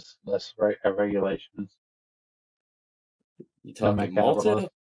where there's less regulations. You talking Malta?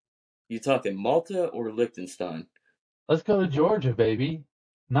 You talking Malta or Liechtenstein? Let's go to Georgia, baby.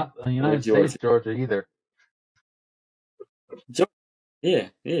 Not the United States, Georgia either. Yeah.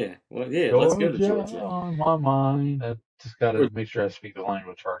 Well, yeah. Let's go to Georgia. On my mind. I just got to make sure I speak the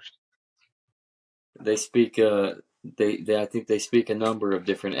language first. They speak. I think they speak a number of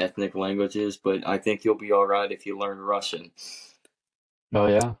different ethnic languages, but I think you'll be all right if you learn Russian. Oh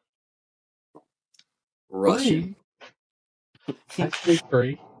yeah. Russian. I speak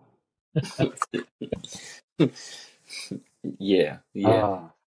free. Yeah. Don't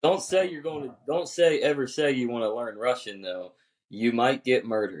ever say you want to learn Russian though. You might get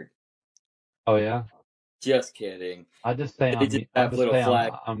murdered. Oh yeah. Just kidding. I just say I'm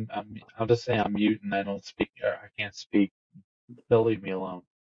just saying I'm mute and I can't speak. They'll leave me alone.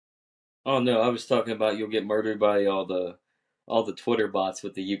 Oh no, I was talking about you'll get murdered by all all the Twitter bots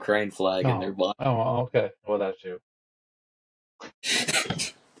with the Ukraine flag in their bio. Oh, okay. Well, that's you.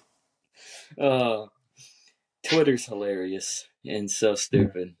 Twitter's hilarious and so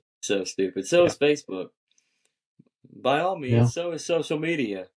stupid. So stupid. So Yeah. is Facebook. By all means, Yeah. so is social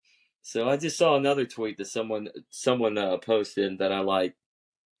media. So I just saw another tweet that someone posted that I like.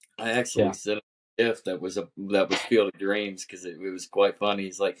 I actually sent a GIF that was Field of Dreams because it was quite funny.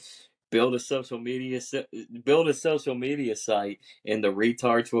 He's like, build a social media site and the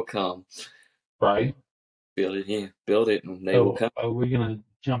retards will come. Right. Build it and they will come. Are we gonna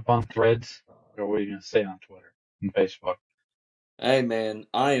jump on Threads, or are we gonna stay on Twitter and Facebook? Hey man,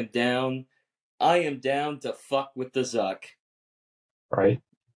 I am down to fuck with the Zuck. Right.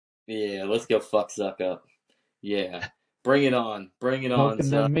 Yeah, let's go fuck Zuck up. Yeah. Bring it on. Smoking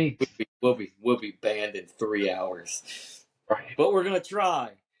them meats. We'll be banned in 3 hours. Right. But we're gonna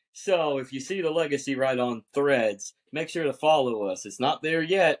try. So if you see the legacy right on Threads, make sure to follow us. It's not there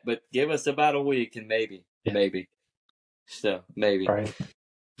yet, but give us about a week and maybe. So maybe. Right.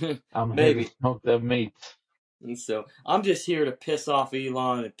 I'm maybe here to smoke them meats. And so I'm just here to piss off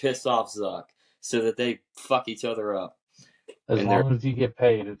Elon and piss off Zuck so that they fuck each other up. As long as you get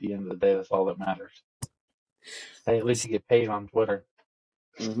paid at the end of the day, that's all that matters. Hey, at least you get paid on Twitter.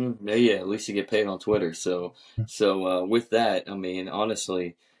 Mm-hmm. Yeah, at least you get paid on Twitter. So with that, I mean,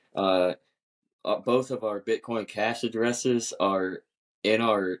 honestly, both of our Bitcoin Cash addresses are in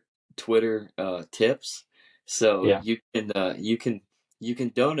our Twitter tips. So you can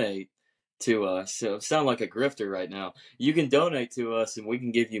donate to us. So sound like a grifter right now. You can donate to us, and we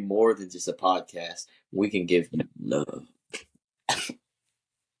can give you more than just a podcast. We can give you love.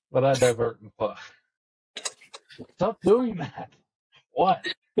 But I divert and fuck. Stop doing that. What?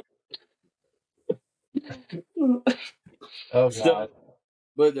 Oh God. So,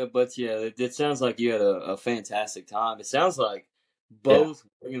 but yeah, it sounds like you had a fantastic time. It sounds like both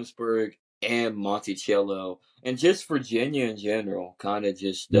Williamsburg and Monticello, and just Virginia in general, kind of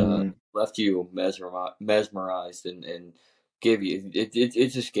just left you mesmerized and gave you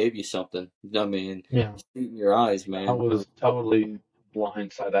it just gave you something. I mean, in your eyes, man. I was totally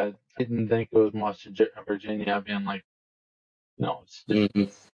blindsided. I didn't think it was much Virginia. I've been like, no, it's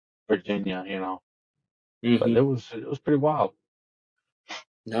just Virginia, you know. But it was pretty wild.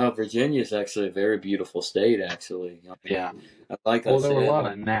 No, Virginia is actually a very beautiful state. Actually, I mean, there were a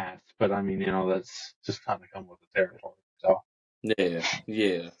lot of gnats, but I mean, you know, that's just kind of come with the territory. So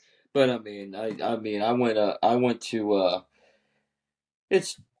yeah. But I mean, I went to.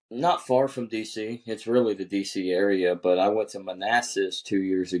 It's not far from DC. It's really the DC area, but I went to Manassas 2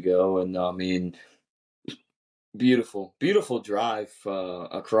 years ago, and I mean, beautiful drive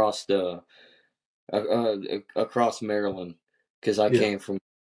across Maryland because I came from.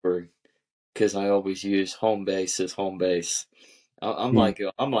 Because I always use home base as home base. I'm like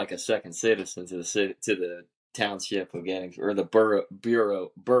a second citizen to the township of Gettysburg, or the borough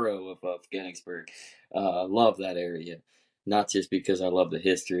of Gettysburg. Love that area, not just because I love the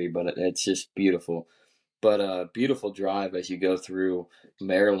history, but it's just beautiful. But beautiful drive as you go through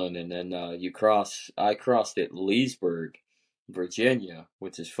Maryland, and then I crossed at Leesburg, Virginia,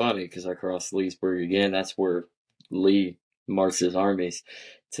 which is funny because I crossed Leesburg again. That's where Lee marched his armies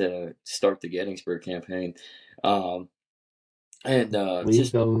to start the Gettysburg campaign. Leave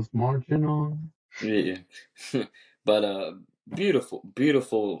those marching on. Yeah. But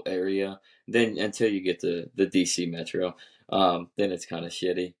beautiful area. Then until you get to the DC Metro, then it's kind of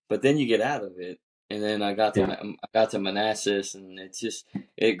shitty. But then you get out of it, and then I got to Manassas, and it's just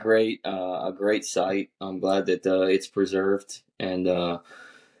a great site. I'm glad that it's preserved, and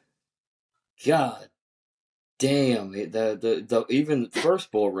God damn, the even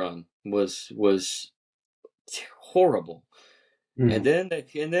first bull run was horrible. And then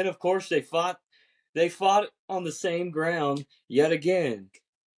of course they fought on the same ground yet again.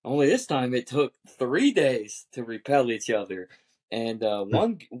 Only this time it took 3 days to repel each other. And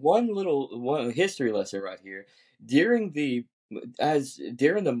one history lesson right here. During the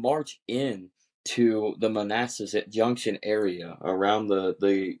march in to the Manassas Junction area around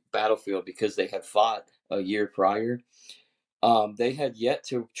the battlefield, because they had fought a year prior, they had yet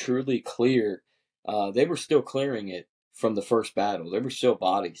to truly clear. They were still clearing it from the first battle. There were still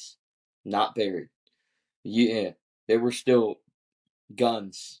bodies not buried. Yeah, there were still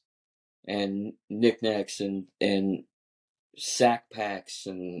guns and knickknacks and sack packs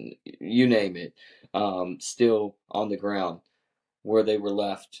and you name it, still on the ground where they were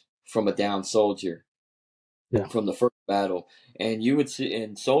left from a downed soldier from the first battle. And you would see,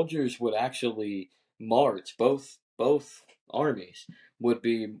 and soldiers would actually march. Both armies would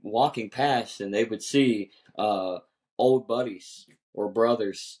be walking past, and they would see old buddies or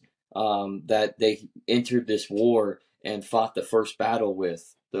brothers that they entered this war and fought the first battle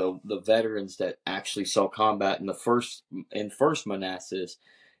with. The veterans that actually saw combat in first Manassas,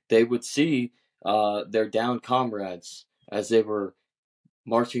 they would see their downed comrades as they were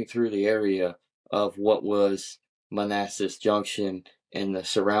marching through the area of what was Manassas Junction and the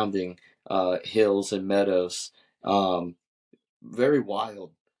surrounding hills and meadows. Very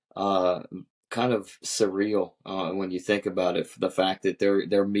wild, uh, kind of surreal when you think about it. The fact that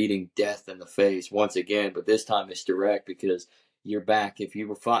they're meeting death in the face once again, but this time it's direct because you're back. If you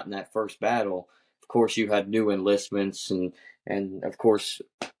were fought in that first battle, of course you had new enlistments, and of course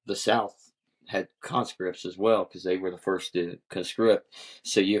the South had conscripts as well because they were the first to conscript.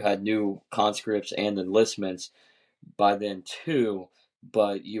 So you had new conscripts and enlistments by then too,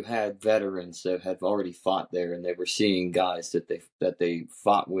 but you had veterans that had already fought there, and they were seeing guys that they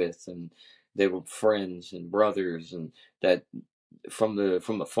fought with, and they were friends and brothers, and that from the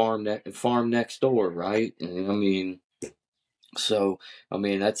farm next door, right? And I mean, so I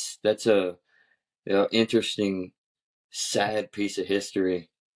mean that's a interesting, sad piece of history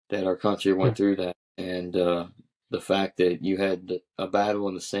that our country Yeah. went through that, and the fact that you had a battle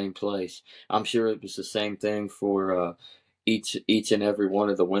in the same place. I'm sure it was the same thing for each and every one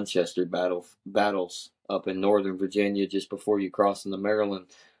of the Winchester battles up in Northern Virginia just before you cross into Maryland.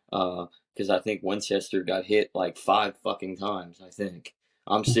 Because I think Winchester got hit like 5 fucking times. I think.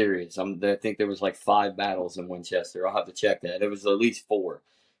 I'm serious. I think there was like 5 battles in Winchester. I'll have to check that. It was at least 4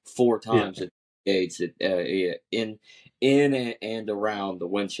 Yeah. times it engaged in and around the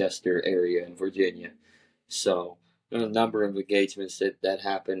Winchester area in Virginia. So there are a number of engagements that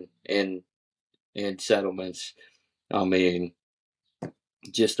happen in settlements. I mean,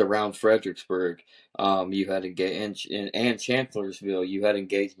 just around Fredericksburg, you had and Chancellorsville, you had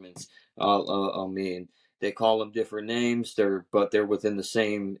engagements. I mean, they call them different names. But they're within the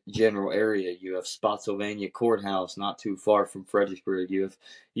same general area. You have Spotsylvania Courthouse, not too far from Fredericksburg.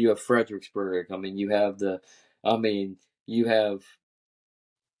 You have Fredericksburg. I mean, you have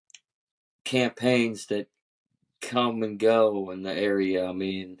campaigns that come and go in the area. I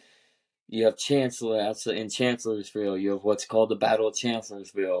mean, you have in Chancellorsville. You have what's called the Battle of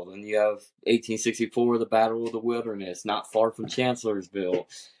Chancellorsville, and you have 1864, the Battle of the Wilderness, not far from Chancellorsville.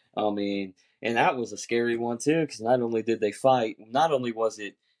 I mean, and that was a scary one too, because not only did they fight, not only was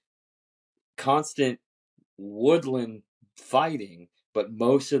it constant woodland fighting, but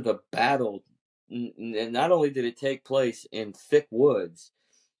most of the battle, and not only did it take place in thick woods,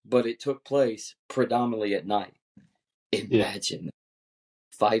 but it took place predominantly at night. Imagine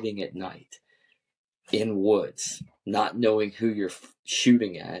fighting at night in woods, not knowing who you're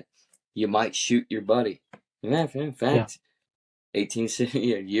shooting at. You might shoot your buddy. In fact, a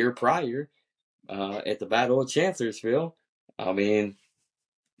year prior, at the Battle of Chancellorsville, I mean,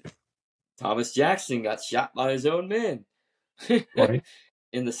 Thomas Jackson got shot by his own men. Right.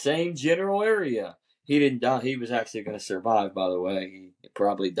 In the same general area. He didn't die. He was actually going to survive, by the way. He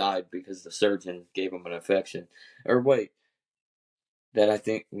probably died because the surgeon gave him an infection. Or wait, or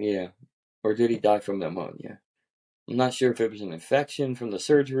did he die from pneumonia? I'm not sure if it was an infection from the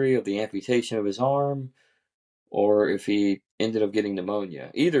surgery of the amputation of his arm, or if he ended up getting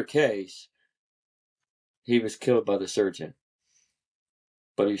pneumonia. Either case, he was killed by the surgeon,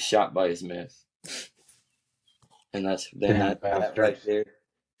 but he was shot by his men. And that right there,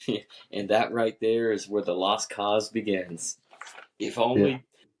 and that right there is where the lost cause begins. If only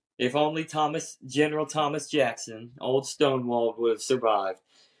General Thomas Jackson, old Stonewall, would have survived,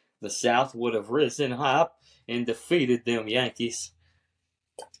 the South would have risen up and defeated them Yankees.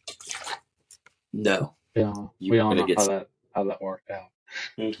 No. Yeah, we all know how that worked out.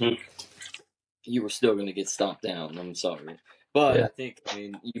 Mm-hmm. You were still going to get stomped down. I'm sorry. But I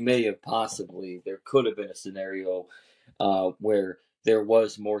mean, there could have been a scenario where there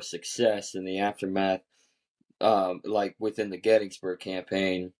was more success in the aftermath, like within the Gettysburg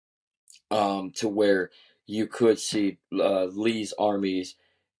campaign, to where you could see Lee's armies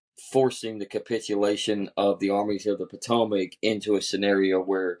forcing the capitulation of the armies of the Potomac into a scenario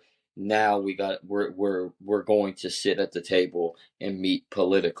where now we're going to sit at the table and meet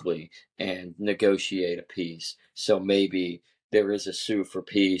politically and negotiate a peace. So maybe there is a sue for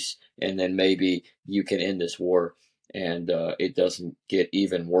peace, and then maybe you can end this war, and it doesn't get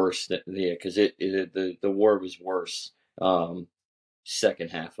even worse because the war was worse. Second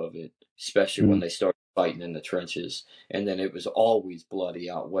half of it, especially when they started fighting in the trenches, and then it was always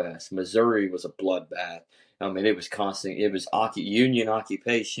bloody out west. Missouri was a bloodbath. I mean, it was constant. It was Union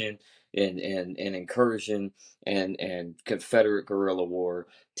occupation and incursion and Confederate guerrilla war.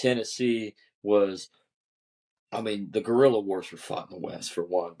 Tennessee was I mean, the guerrilla wars were fought in the West for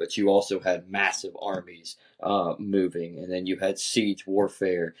one, but you also had massive armies moving, and then you had siege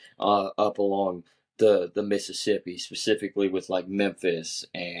warfare up along the Mississippi, specifically with like Memphis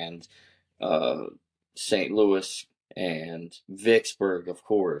and uh, St. Louis and Vicksburg, of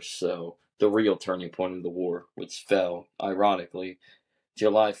course. So the real turning point of the war, which fell ironically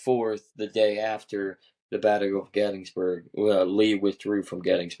July 4th, the day after the Battle of Gettysburg. Lee withdrew from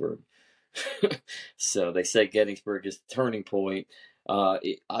Gettysburg. So they say Gettysburg is the turning point.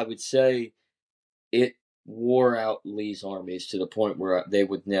 I would say it wore out Lee's armies to the point where they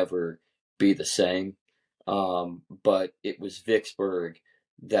would never be the same. But it was Vicksburg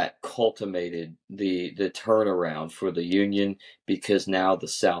that culminated the turnaround for the Union, because now the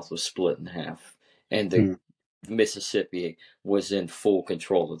South was split in half, and the Mississippi was in full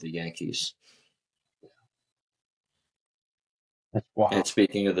control of the Yankees. That's wild. And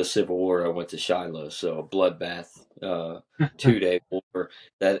speaking of the Civil War, I went to Shiloh, so a bloodbath, 2-day war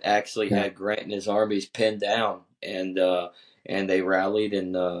that actually had Grant and his armies pinned down, and they rallied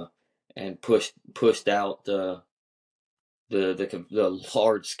and pushed out the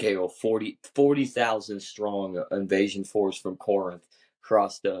large scale 40,000 strong invasion force from Corinth,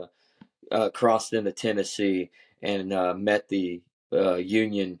 crossed into Tennessee, and met the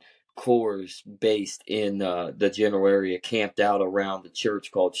Union corps based in the general area, camped out around the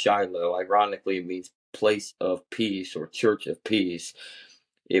church called Shiloh. Ironically, it means place of peace or church of peace.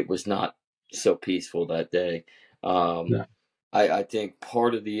 It was not so peaceful that day. No. I think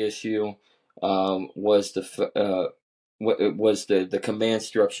part of the issue was the command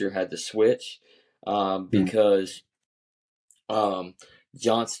structure had to switch, because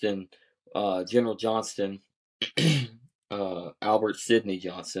Johnston, General Johnston, Albert Sidney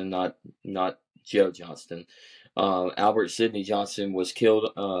Johnston, not Joe Johnston. Albert Sidney Johnston was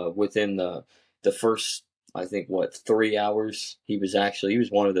killed within the first, I think, 3 hours. He was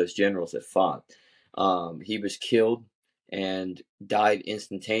one of those generals that fought. He was killed and died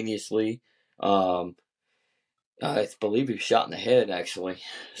instantaneously. I believe he was shot in the head, actually.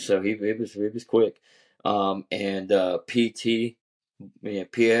 So he was quick. And P.T.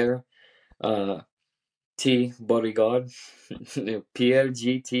 Pierre T. Beauregard, Pierre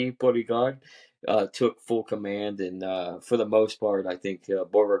G.T. Beauregard, took full command, and for the most part, I think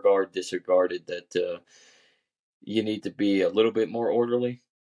Beauregard disregarded that you need to be a little bit more orderly.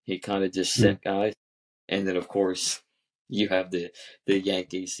 He kind of just sent guys, and then of course you have the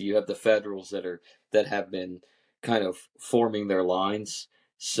Yankees, you have the Federals that have been kind of forming their lines.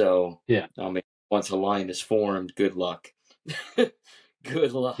 So yeah, I mean, once a line is formed, good luck.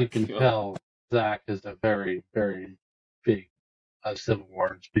 Good luck. You can tell Zach is a very, very big Civil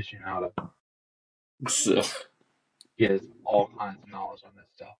War aficionado. So he has all kinds of knowledge on this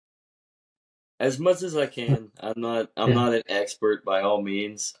stuff. As much as I can. I'm not an expert by all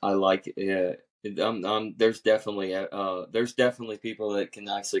means. I like there's definitely people that can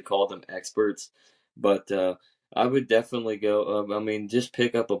actually call them experts, but I would definitely go. I mean, just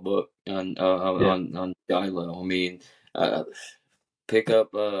pick up a book on Shiloh. I mean, pick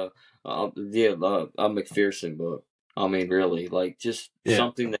up a McPherson book. I mean, really, like just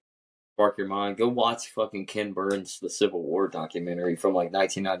something that spark your mind. Go watch fucking Ken Burns' The Civil War documentary from like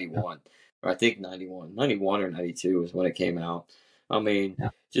 1991. Or I think 91 or 92 is when it came out. I mean,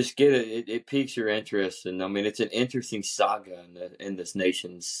 just get it. It piques your interest, and I mean, it's an interesting saga in this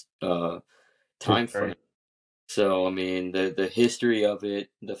nation's time frame. So I mean, the history of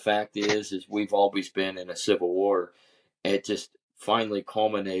it. The fact is we've always been in a civil war. It just finally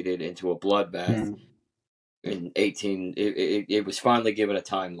culminated into a bloodbath in it was finally given a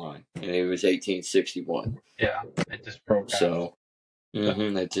timeline, and it was 1861. Yeah, it just broke out. So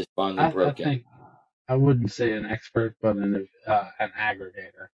it just finally broke out. I wouldn't say an expert, but an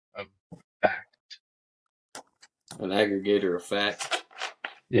aggregator of facts. An aggregator of facts?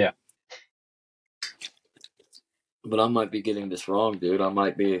 Yeah. But I might be getting this wrong, dude.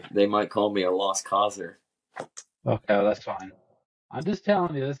 They might call me a lost causer. Okay, that's fine. I'm just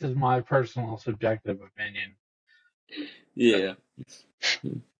telling you, this is my personal subjective opinion. Yeah.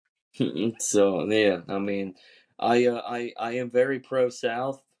 So yeah, I mean, I am very pro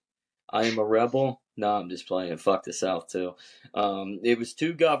South. I am a rebel. No, I'm just playing. Fuck the South too. It was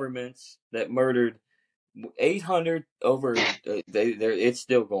two governments that murdered 800 over. It's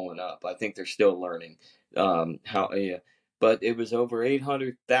still going up. I think they're still learning how. Yeah, but it was over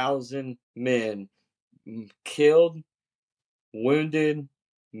 800,000 men killed, wounded,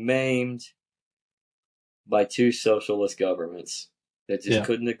 maimed by two socialist governments that just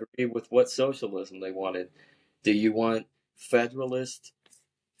couldn't agree with what socialism they wanted. Do you want federalist?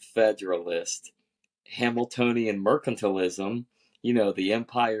 Federalist. Hamiltonian mercantilism, you know, the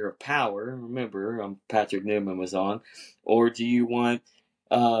empire of power? Remember, Patrick Newman was on. Or do you want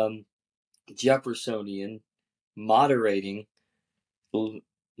Jeffersonian moderating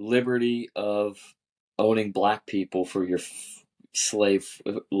liberty of owning black people for your slave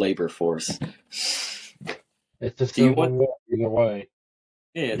labor force? It's a Do you civil want? war either way.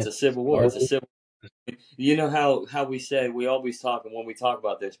 Yeah, it's a It's civil war. It's a always, civil. You know how we say, we always talk, and when we talk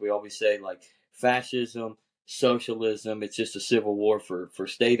about this, we always say like fascism, socialism. It's just a civil war for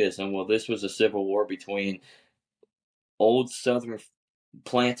statism. Well, this was a civil war between old Southern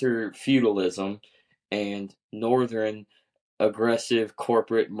planter feudalism and Northern aggressive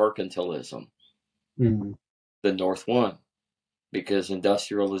corporate mercantilism. mm, The North won because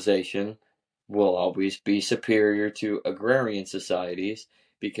industrialization will always be superior to agrarian societies,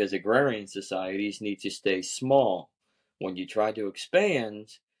 because agrarian societies need to stay small. When you try to expand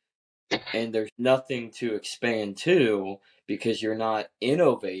and there's nothing to expand to because you're not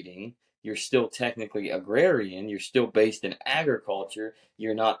innovating, you're still technically agrarian, you're still based in agriculture,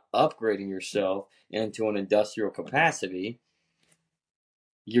 you're not upgrading yourself into an industrial capacity,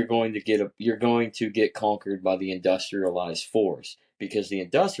 you're going to get conquered by the industrialized force, because the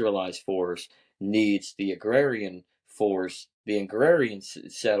industrialized force needs the agrarian force, the agrarian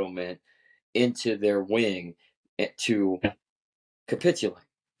settlement into their wing to yeah. capitulate,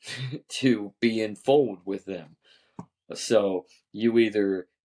 to be in fold with them. So you either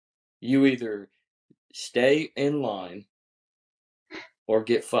stay in line or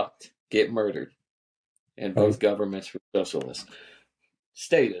get fucked, get murdered, and both Right. governments were socialist.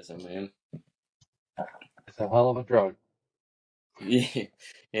 Statism, man. It's a hell of a drug. Yeah,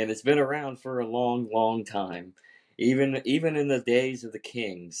 and it's been around for a long, long time. Even in the days of the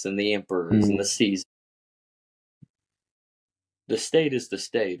kings and the emperors and the Caesars, the state is the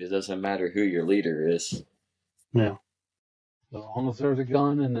state. It doesn't matter who your leader is. Yeah. So as long as there's a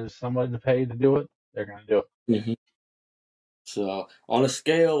gun and there's somebody to pay to do it, they're gonna do it. Mm-hmm. So, on a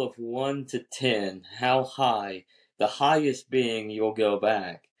scale of 1 to 10, how high, the highest being you'll go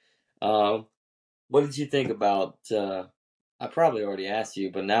back, what did you think about? I probably already asked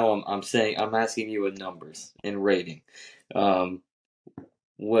you, but now I'm asking you in numbers, in rating. Um,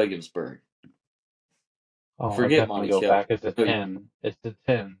 Williamsburg. Oh, I'll Forget definitely go Monticello. back. It's a 10. It's a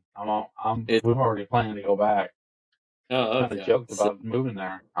 10. It, We've already planned to go back. oh, Kind of okay. joked So about moving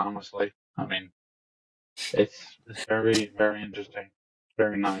there, honestly. I mean, it's very, very interesting.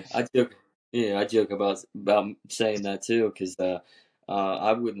 Very nice. I joke about saying that too, because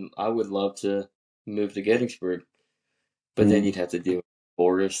I would love to move to Gettysburg, but then you'd have to deal with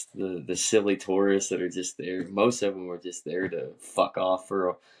tourists, the silly tourists that are just there. Most of them are just there to fuck off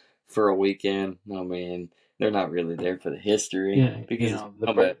for a weekend. I mean, they're not really there for the history, Yeah, because it's the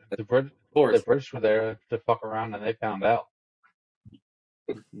about The tourists. British were there to fuck around and they found out.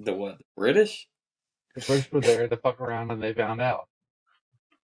 The what? The British? The British were there to fuck around and they found out.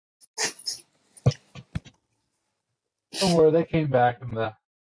 Don't worry, they came back and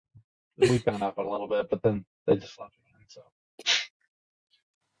we found out a little bit, but then they just left again. So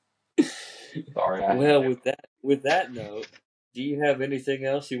sorry, I had Well, to. with that note, do you have anything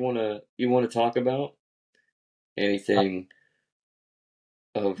else you wanna talk about? Anything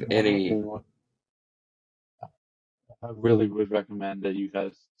of any? I really would recommend that you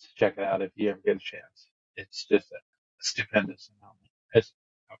guys check it out if you ever get a chance. It's just a stupendous amount. It's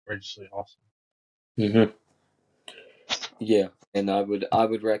outrageously awesome. Mm-hmm. Yeah, and I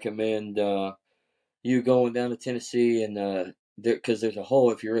would recommend you going down to Tennessee, and because there's a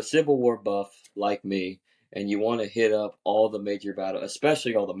whole, if you're a Civil War buff like me and you want to hit up all the major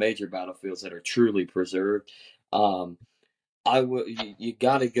especially all the major battlefields that are truly preserved, um, I would you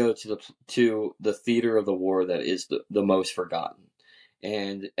got to go to the theater of the war that is the most forgotten.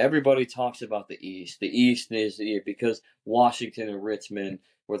 And everybody talks about the East. The East is because Washington and Richmond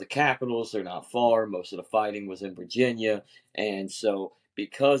were the capitals. They're not far. Most of the fighting was in Virginia, and so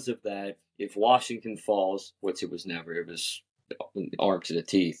because of that, if Washington falls, which it was never, it was armed to the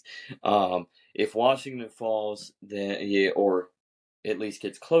teeth. If Washington falls, then or at least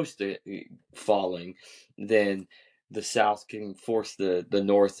gets close to falling, then the South can force the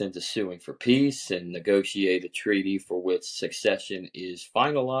North into suing for peace and negotiate a treaty for which succession is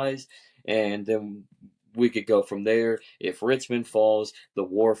finalized. And then we could go from there. If Richmond falls, the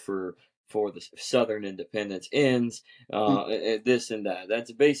war for the Southern independence ends. This and that.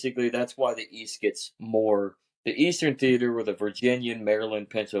 That's why the East gets more. The Eastern Theater, or the Virginian, Maryland,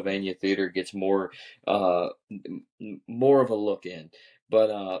 Pennsylvania Theater, gets more of a look in.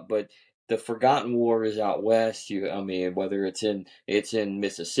 But the forgotten war is out west. Whether it's in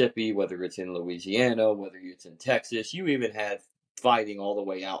Mississippi, whether it's in Louisiana, whether it's in Texas, you even had fighting all the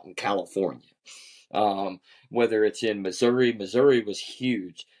way out in California. Whether it's in Missouri was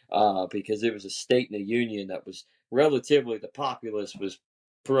huge because it was a state in the union that was relatively, the populace was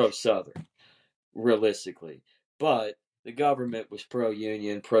pro-Southern, realistically, but the government was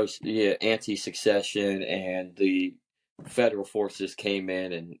pro-union, anti-secession, and the federal forces came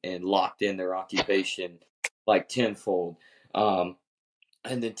in and locked in their occupation like tenfold. And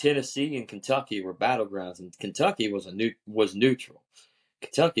then Tennessee and Kentucky were battlegrounds, and Kentucky was neutral.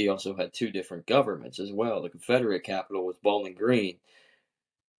 Kentucky also had two different governments as well. The Confederate capital was Bowling Green.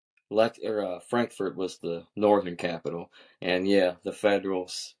 Frankfort was the northern capital, and yeah, the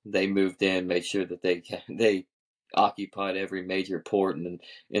Federals, they moved in, made sure that they occupied every major port in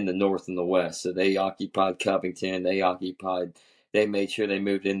the north and the west. So they occupied Covington. They made sure they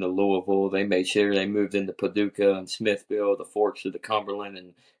moved into Louisville. They made sure they moved into Paducah and Smithville, the forks of the Cumberland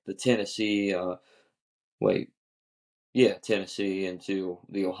and the Tennessee. Tennessee into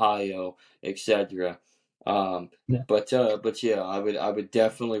the Ohio, etc. Yeah. But yeah, I would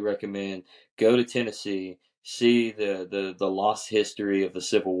definitely recommend go to Tennessee, see the lost history of the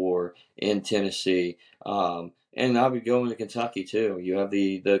Civil War in Tennessee, and I would go into Kentucky too. You have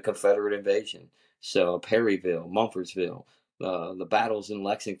the Confederate invasion, so Perryville, Mumfordsville, the battles in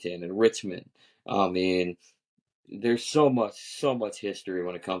Lexington and Richmond. I mean, there's so much history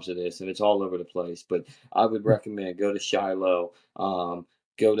when it comes to this, and it's all over the place. But I would recommend go to Shiloh, go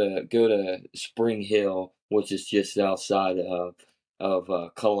to Spring Hill, which is just outside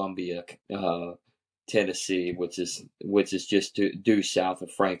of Columbia, Tennessee, which is just due south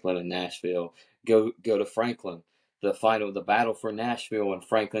of Franklin and Nashville. Go to Franklin, the battle for Nashville and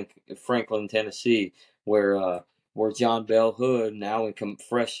Franklin, Tennessee, where John Bell Hood, now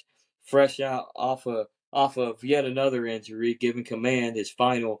fresh out off of yet another injury, giving command his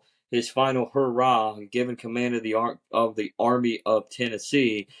final hurrah, giving command of the Army of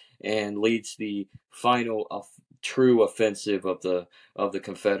Tennessee, and leads the final true offensive of the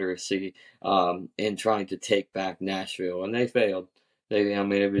Confederacy in trying to take back Nashville, and they failed.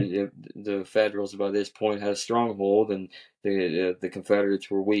 The Federals by this point had a stronghold, and the Confederates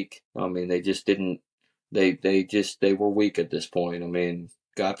were weak. I mean, they just didn't. They were weak at this point. I mean,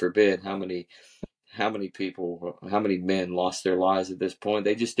 God forbid how many people, how many men lost their lives at this point.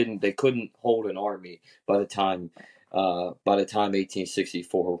 They couldn't hold an army by the time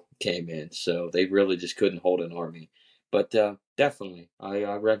 1864 came in. So they really just couldn't hold an army. But definitely,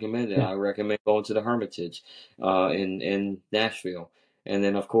 I recommend it. Yeah. I recommend going to the Hermitage in Nashville. And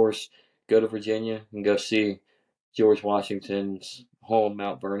then, of course, go to Virginia and go see George Washington's home,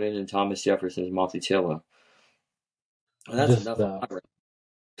 Mount Vernon, and Thomas Jefferson's Monticello. And that's Just, enough.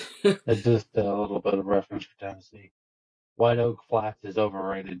 just a little bit of reference for Tennessee. White Oak Flats is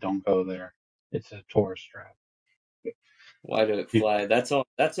overrated. Don't go there. It's a tourist trap. White Oak Flat. That's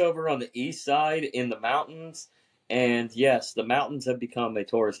over on the east side in the mountains. And yes, the mountains have become a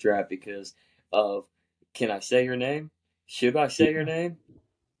tourist trap because of. Can I say her name? Should I say her name?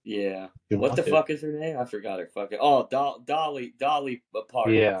 Yeah. What the fuck is her name? I forgot her fucking. Oh, Dolly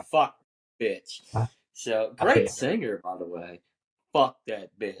Parton. Yeah. Fuck, bitch. So great singer, by the way. Fuck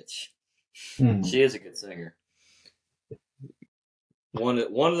that bitch. She is a good singer. One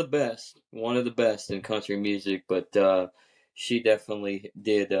of the best in country music, but she definitely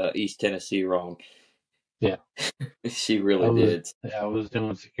did East Tennessee wrong. Yeah. She really did. Yeah, I was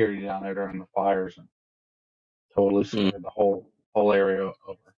doing security down there during the fires and totally screwed the whole area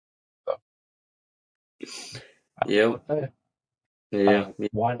over. So. Yep. Yeah.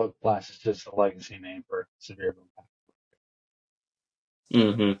 White Oak Flats is just a legacy name for Severe Impact.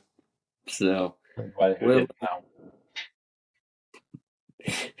 Mm-hmm. So.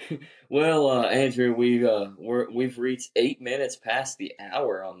 Well, Andrew, we've reached 8 minutes past the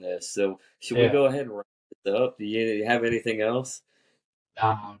hour on this, so should we go ahead and wrap this up? Do you have anything else?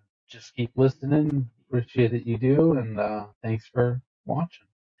 Just keep listening. Appreciate that you do, and thanks for watching.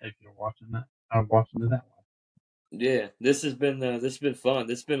 If you're watching that, I'm watching it that way. Yeah, this has been fun.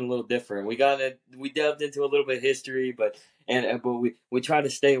 This has been a little different. We delved into a little bit of history, but we try to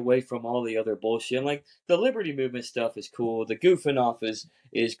stay away from all the other bullshit. And like the Liberty Movement stuff is cool. The goofing off is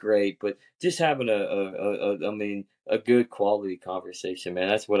great, but just having a good quality conversation, man.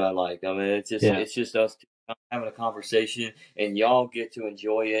 That's what I like. I mean, it's just us having a conversation, and y'all get to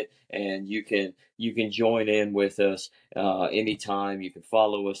enjoy it, and you can join in with us anytime. You can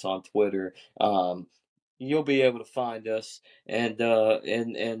follow us on Twitter. you'll be able to find us, and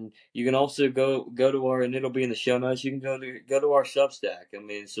you can also go to our, and it'll be in the show notes. You can go to our Substack. I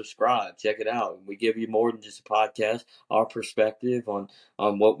mean, subscribe, check it out. We give you more than just a podcast. Our perspective on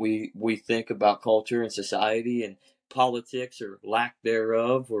what we think about culture and society and politics or lack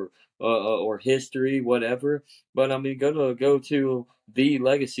thereof, or history, whatever. But I mean, go to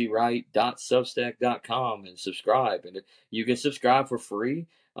thelegacyright.substack.com and subscribe, and you can subscribe for free.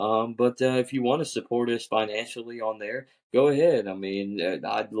 But if you want to support us financially on there, go ahead. I mean,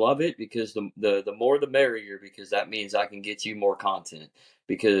 I'd love it, because the more the merrier, because that means I can get you more content.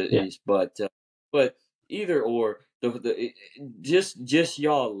 Because but either or, just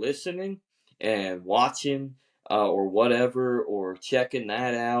y'all listening and watching, or whatever, or checking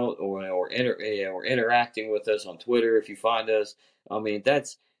that out, or interacting with us on Twitter if you find us. I mean,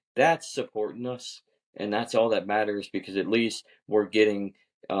 that's supporting us, and that's all that matters, because at least we're getting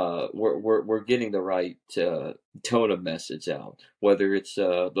we're getting the right tone of message out, whether it's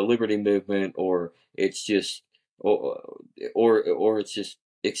the liberty movement, or it's just or it's just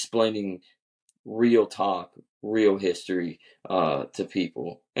explaining real talk, real history to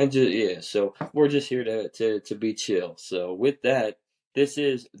people, and so we're just here to be chill. So with that, this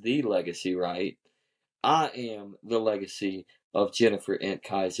is The Legacy Right. I am the legacy of Jennifer Ent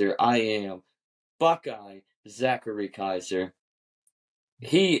Kaiser. I am Buckeye Zachary Kaiser.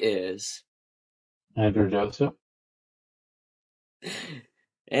 He is Andrew Joseph.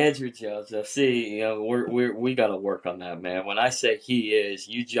 Andrew Joseph. See, you know, we got to work on that, man. When I say he is,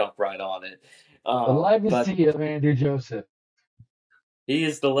 you jump right on it. The legacy of Andrew Joseph. He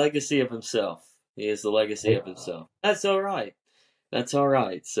is the legacy of himself. He is the legacy of himself. That's all right. That's all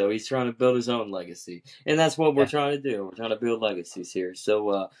right. So he's trying to build his own legacy, and that's what we're trying to do. We're trying to build legacies here.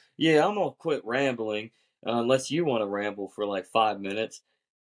 So I'm gonna quit rambling, unless you want to ramble for like 5 minutes.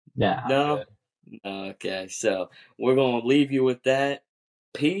 Yeah. No? Okay, so we're going to leave you with that.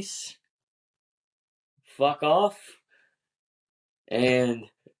 Peace. Fuck off. And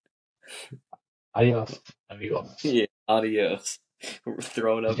adios. Yeah, adios. We're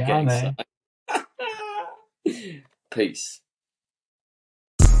throwing up gang signs. Peace.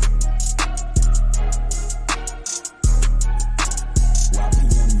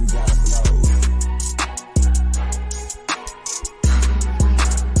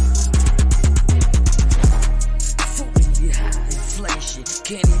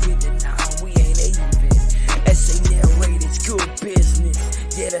 Can't even deny we ain't even. Essay narrated, good business,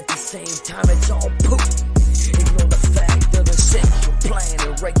 yet at the same time it's all poop. Ignore the fact of the central plan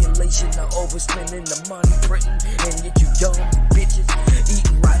and regulation of overspending the money printing, and yet you dumb bitches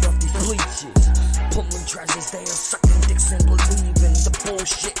eating right off these bleachers, pulling trashes down, sucking dicks and believing the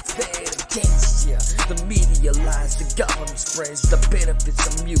bullshit fed against you. The media lies, the government spreads the benefits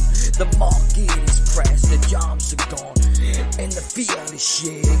of mute. The market is crashed, the jobs are gone, and the fiat is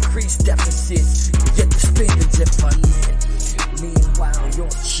shit. Increased deficits, yet the spending's infinite. Meanwhile, you're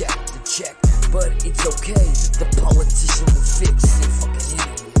check to check, but it's okay. The politician will fix it. Fucking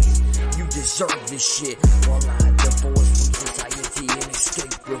idiots, you deserve this shit. While I divorce from society and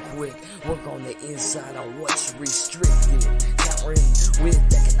escape real quick. Work on the inside on what's restricted. Countering with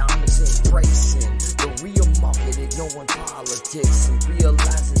economics, embracing the real market, ignoring politics, and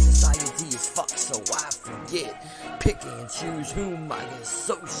realizing society is fucked, so I forget. Pick and choose whom I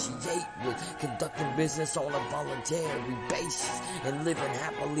associate with, conducting business on a voluntary basis, and living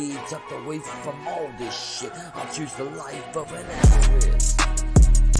happily tucked away from all this shit. I'll choose the life of an activist.